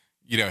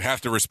 You know,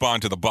 have to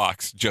respond to the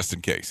box just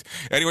in case.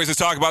 Anyways, let's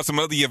talk about some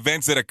of the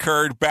events that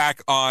occurred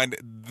back on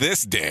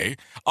this day.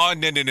 No.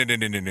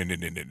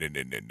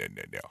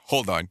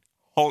 Hold on.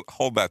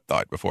 Hold that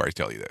thought before I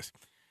tell you this.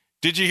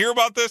 Did you hear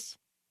about this?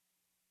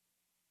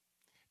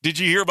 Did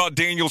you hear about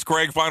Daniel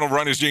Craig's final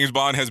run as James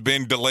Bond has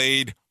been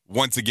delayed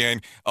once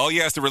again? Oh,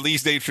 yes, the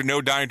release date for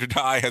No Time to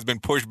Die has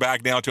been pushed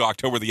back now to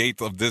October the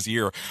 8th of this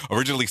year.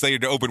 Originally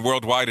slated to open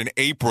worldwide in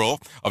April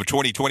of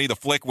 2020, the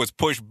flick was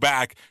pushed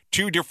back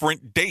 2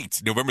 different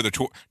dates, November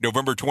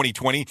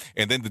 2020,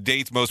 and then the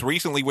dates most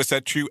recently was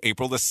set to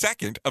April the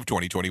 2nd of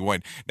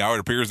 2021. Now it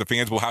appears the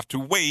fans will have to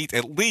wait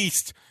at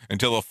least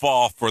until the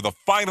fall for the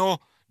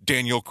final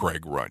Daniel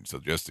Craig run, so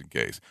just in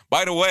case.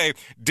 By the way,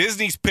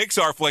 Disney's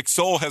Pixar flick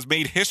Soul has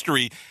made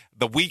history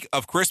the week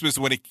of Christmas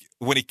when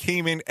it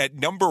came in at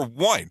number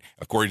 1,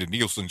 according to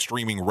Nielsen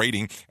streaming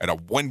rating at a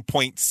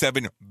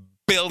 1.7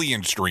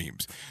 billion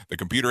streams. The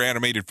computer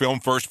animated film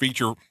first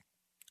feature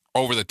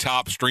over the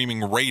top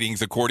streaming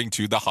ratings, according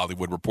to The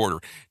Hollywood Reporter.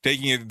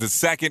 Taking it the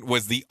second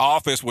was The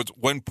Office with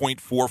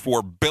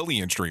 1.44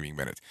 billion streaming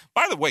minutes.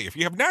 By the way, if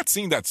you have not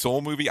seen that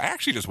Soul movie, I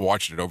actually just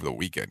watched it over the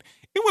weekend.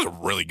 It was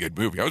a really good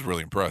movie. I was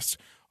really impressed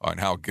on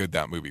how good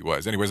that movie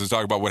was. Anyways, let's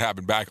talk about what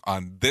happened back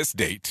on this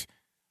date,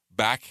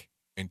 back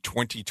in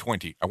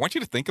 2020. I want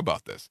you to think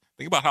about this.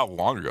 Think about how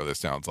long ago this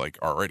sounds like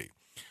already.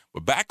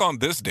 But back on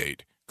this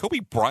date,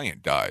 Kobe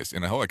Bryant dies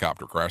in a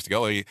helicopter crash. The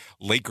LA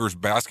Lakers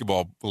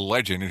basketball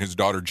legend and his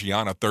daughter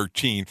Gianna,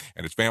 13,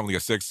 and his family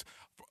of six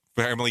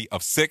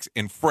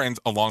and friends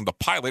along the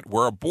pilot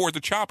were aboard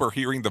the chopper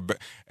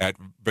at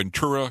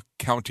Ventura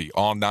County.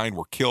 All 9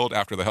 were killed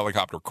after the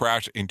helicopter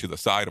crashed into the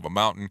side of a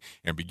mountain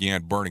and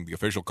began burning. The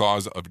official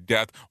cause of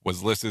death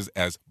was listed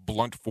as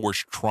blunt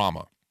force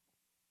trauma.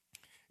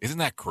 Isn't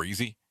that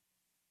crazy?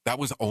 That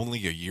was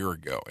only a year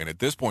ago. And at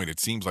this point,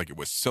 it seems like it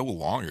was so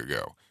long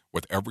ago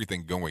with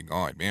everything going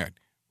on. Man,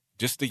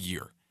 just a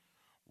year.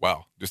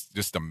 Wow,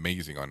 just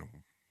amazing on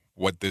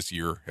what this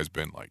year has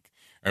been like.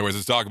 Anyways,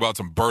 let's talk about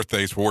some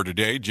birthdays for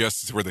today,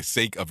 just for the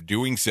sake of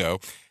doing so.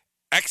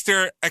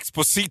 Esther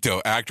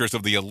Exposito, actress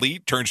of The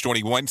Elite, turns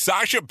 21.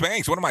 Sasha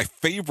Banks, one of my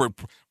favorite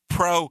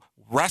pro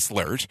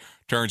wrestlers,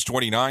 turns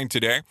 29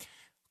 today.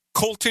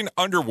 Colton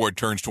Underwood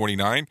turns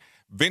 29.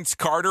 Vince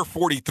Carter,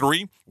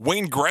 43.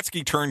 Wayne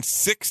Gretzky turns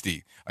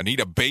 60.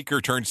 Anita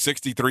Baker turns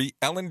 63.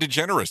 Ellen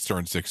DeGeneres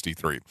turns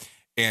 63.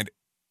 And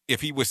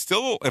if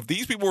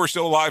these people were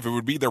still alive, it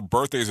would be their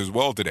birthdays as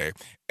well today.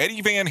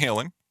 Eddie Van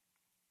Halen,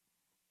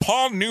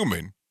 Paul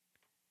Newman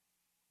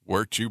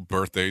were 2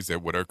 birthdays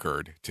that would have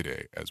occurred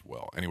today as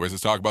well. Anyways,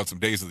 let's talk about some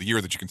days of the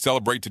year that you can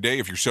celebrate today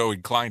if you're so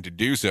inclined to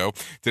do so.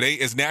 Today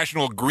is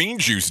National Green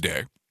Juice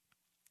Day,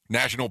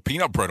 National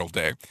Peanut Brittle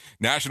Day,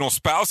 National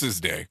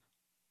Spouses Day.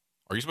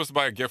 Are you supposed to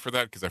buy a gift for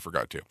that? Because I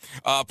forgot to.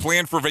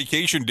 Plan for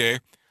Vacation Day,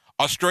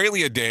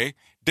 Australia Day,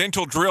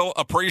 Dental Drill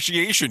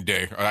Appreciation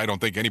Day. I don't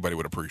think anybody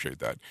would appreciate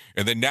that.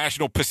 And then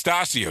National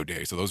Pistachio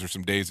Day. So those are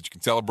some days that you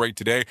can celebrate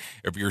today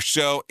if you're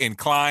so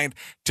inclined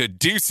to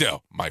do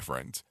so, my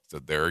friends. So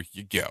there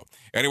you go.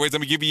 Anyways,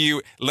 let's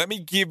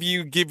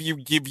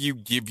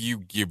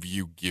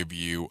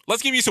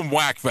give you some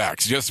whack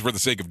facts just for the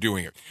sake of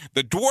doing it.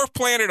 The dwarf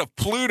planet of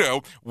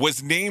Pluto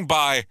was named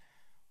by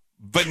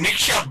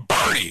Venetia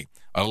Birdie,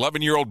 an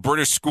 11-year-old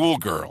British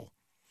schoolgirl.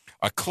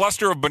 A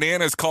cluster of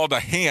bananas called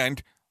a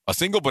hand. A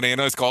single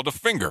banana is called a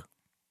finger.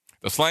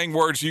 The slang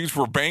words used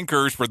for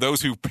bankers for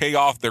those who pay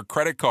off their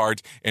credit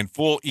cards in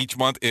full each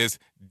month is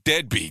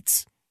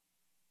deadbeats.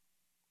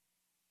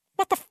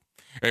 What the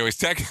Anyways,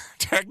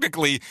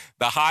 technically,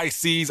 the high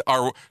seas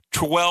are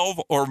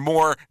 12 or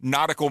more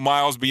nautical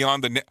miles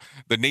beyond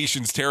the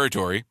nation's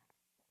territory.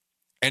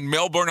 And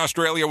Melbourne,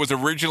 Australia was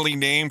originally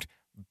named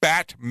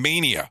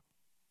Batmania.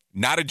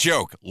 Not a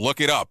joke.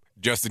 Look it up,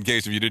 just in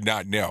case if you did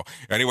not know.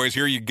 Anyways,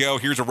 here you go.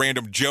 Here's a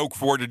random joke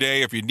for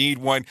today. If you need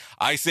one,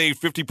 I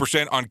saved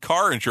 50% on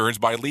car insurance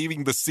by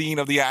leaving the scene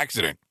of the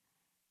accident.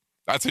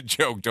 That's a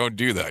joke. Don't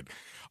do that.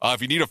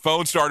 If you need a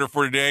phone starter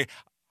for today,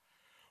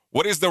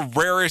 what is the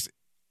rarest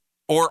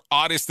or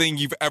oddest thing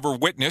you've ever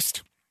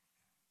witnessed?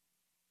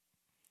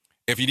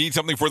 If you need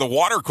something for the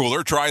water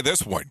cooler, try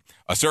this one.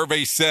 A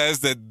survey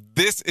says that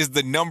this is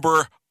the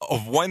number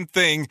of one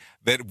thing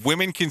that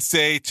women can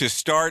say to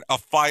start a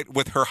fight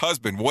with her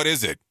husband. What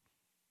is it?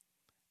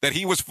 that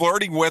he was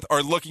flirting with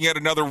or looking at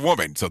another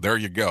woman. So there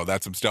you go.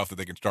 That's some stuff that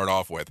they can start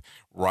off with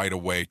right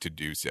away to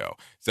do so.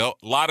 So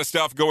a lot of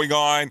stuff going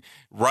on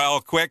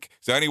real quick.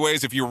 So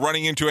anyways, if you're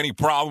running into any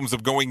problems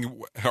of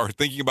going or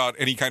thinking about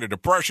any kind of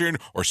depression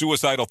or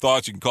suicidal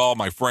thoughts, you can call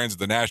my friends at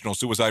the National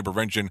Suicide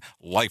Prevention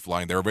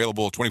Lifeline. They're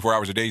available 24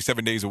 hours a day,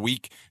 7 days a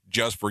week,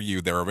 just for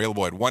you. They're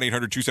available at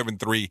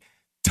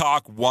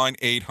 1-800-273-TALK,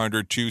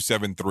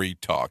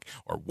 1-800-273-TALK,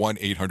 or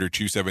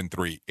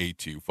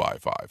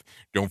 1-800-273-8255.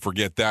 Don't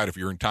forget that. If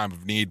you're in time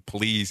of need,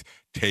 please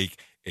take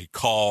a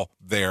call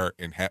there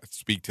and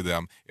speak to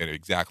them and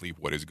exactly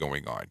what is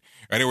going on.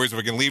 Anyways, if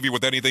I can leave you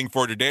with anything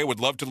for today, would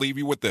love to leave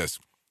you with this.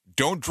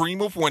 Don't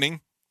dream of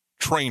winning,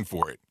 train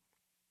for it.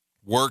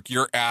 Work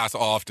your ass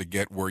off to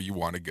get where you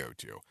want to go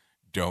to.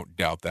 Don't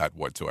doubt that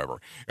whatsoever.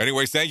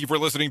 Anyways, thank you for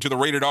listening to the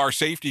Rated R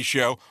Safety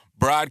Show,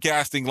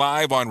 broadcasting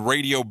live on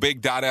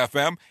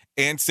RadioBig.fm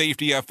and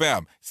Safety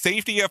FM.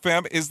 Safety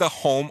FM is the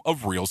home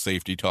of real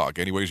safety talk.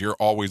 Anyways, you're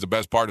always the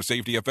best part of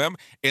Safety FM,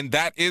 and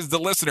that is the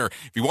listener.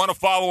 If you want to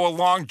follow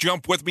along,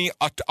 jump with me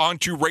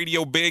onto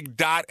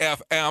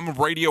RadioBig.fm,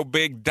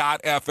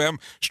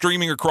 RadioBig.fm,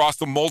 streaming across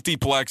the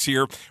multiplex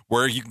here,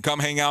 where you can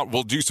come hang out.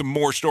 We'll do some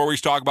more stories,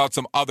 talk about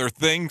some other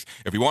things.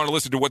 If you want to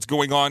listen to what's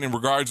going on in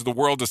regards to the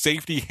world of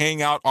safety,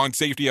 hang out on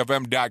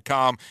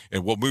safetyfm.com,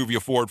 and we'll move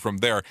you forward from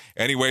there.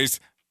 Anyways,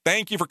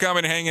 thank you for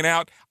coming and hanging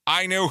out.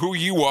 I know who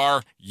you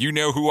are. You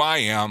know who I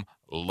am.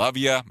 Love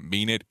ya,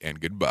 mean it, and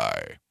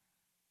goodbye.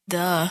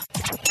 Duh.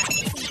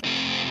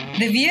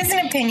 The views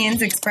and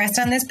opinions expressed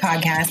on this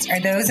podcast are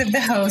those of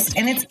the host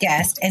and its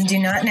guest and do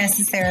not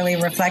necessarily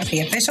reflect the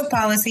official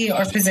policy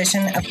or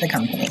position of the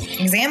company.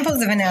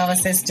 Examples of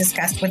analysis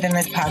discussed within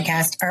this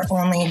podcast are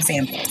only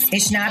examples. They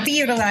should not be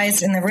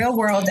utilized in the real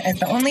world as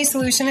the only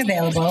solution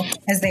available,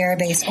 as they are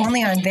based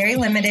only on very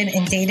limited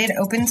and dated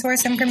open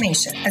source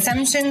information.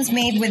 Assumptions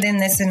made within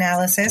this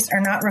analysis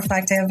are not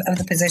reflective of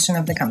the position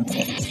of the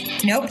company.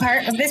 No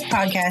part of this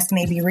podcast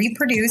may be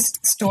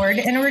reproduced, stored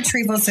in a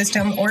retrieval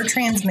system, or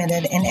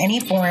transmitted in any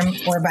form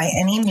or by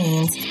any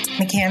means,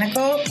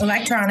 mechanical,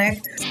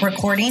 electronic,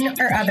 recording,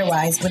 or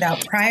otherwise,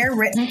 without prior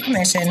written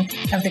permission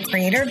of the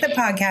creator of the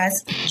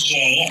podcast,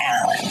 Jay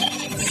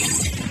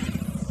Allen.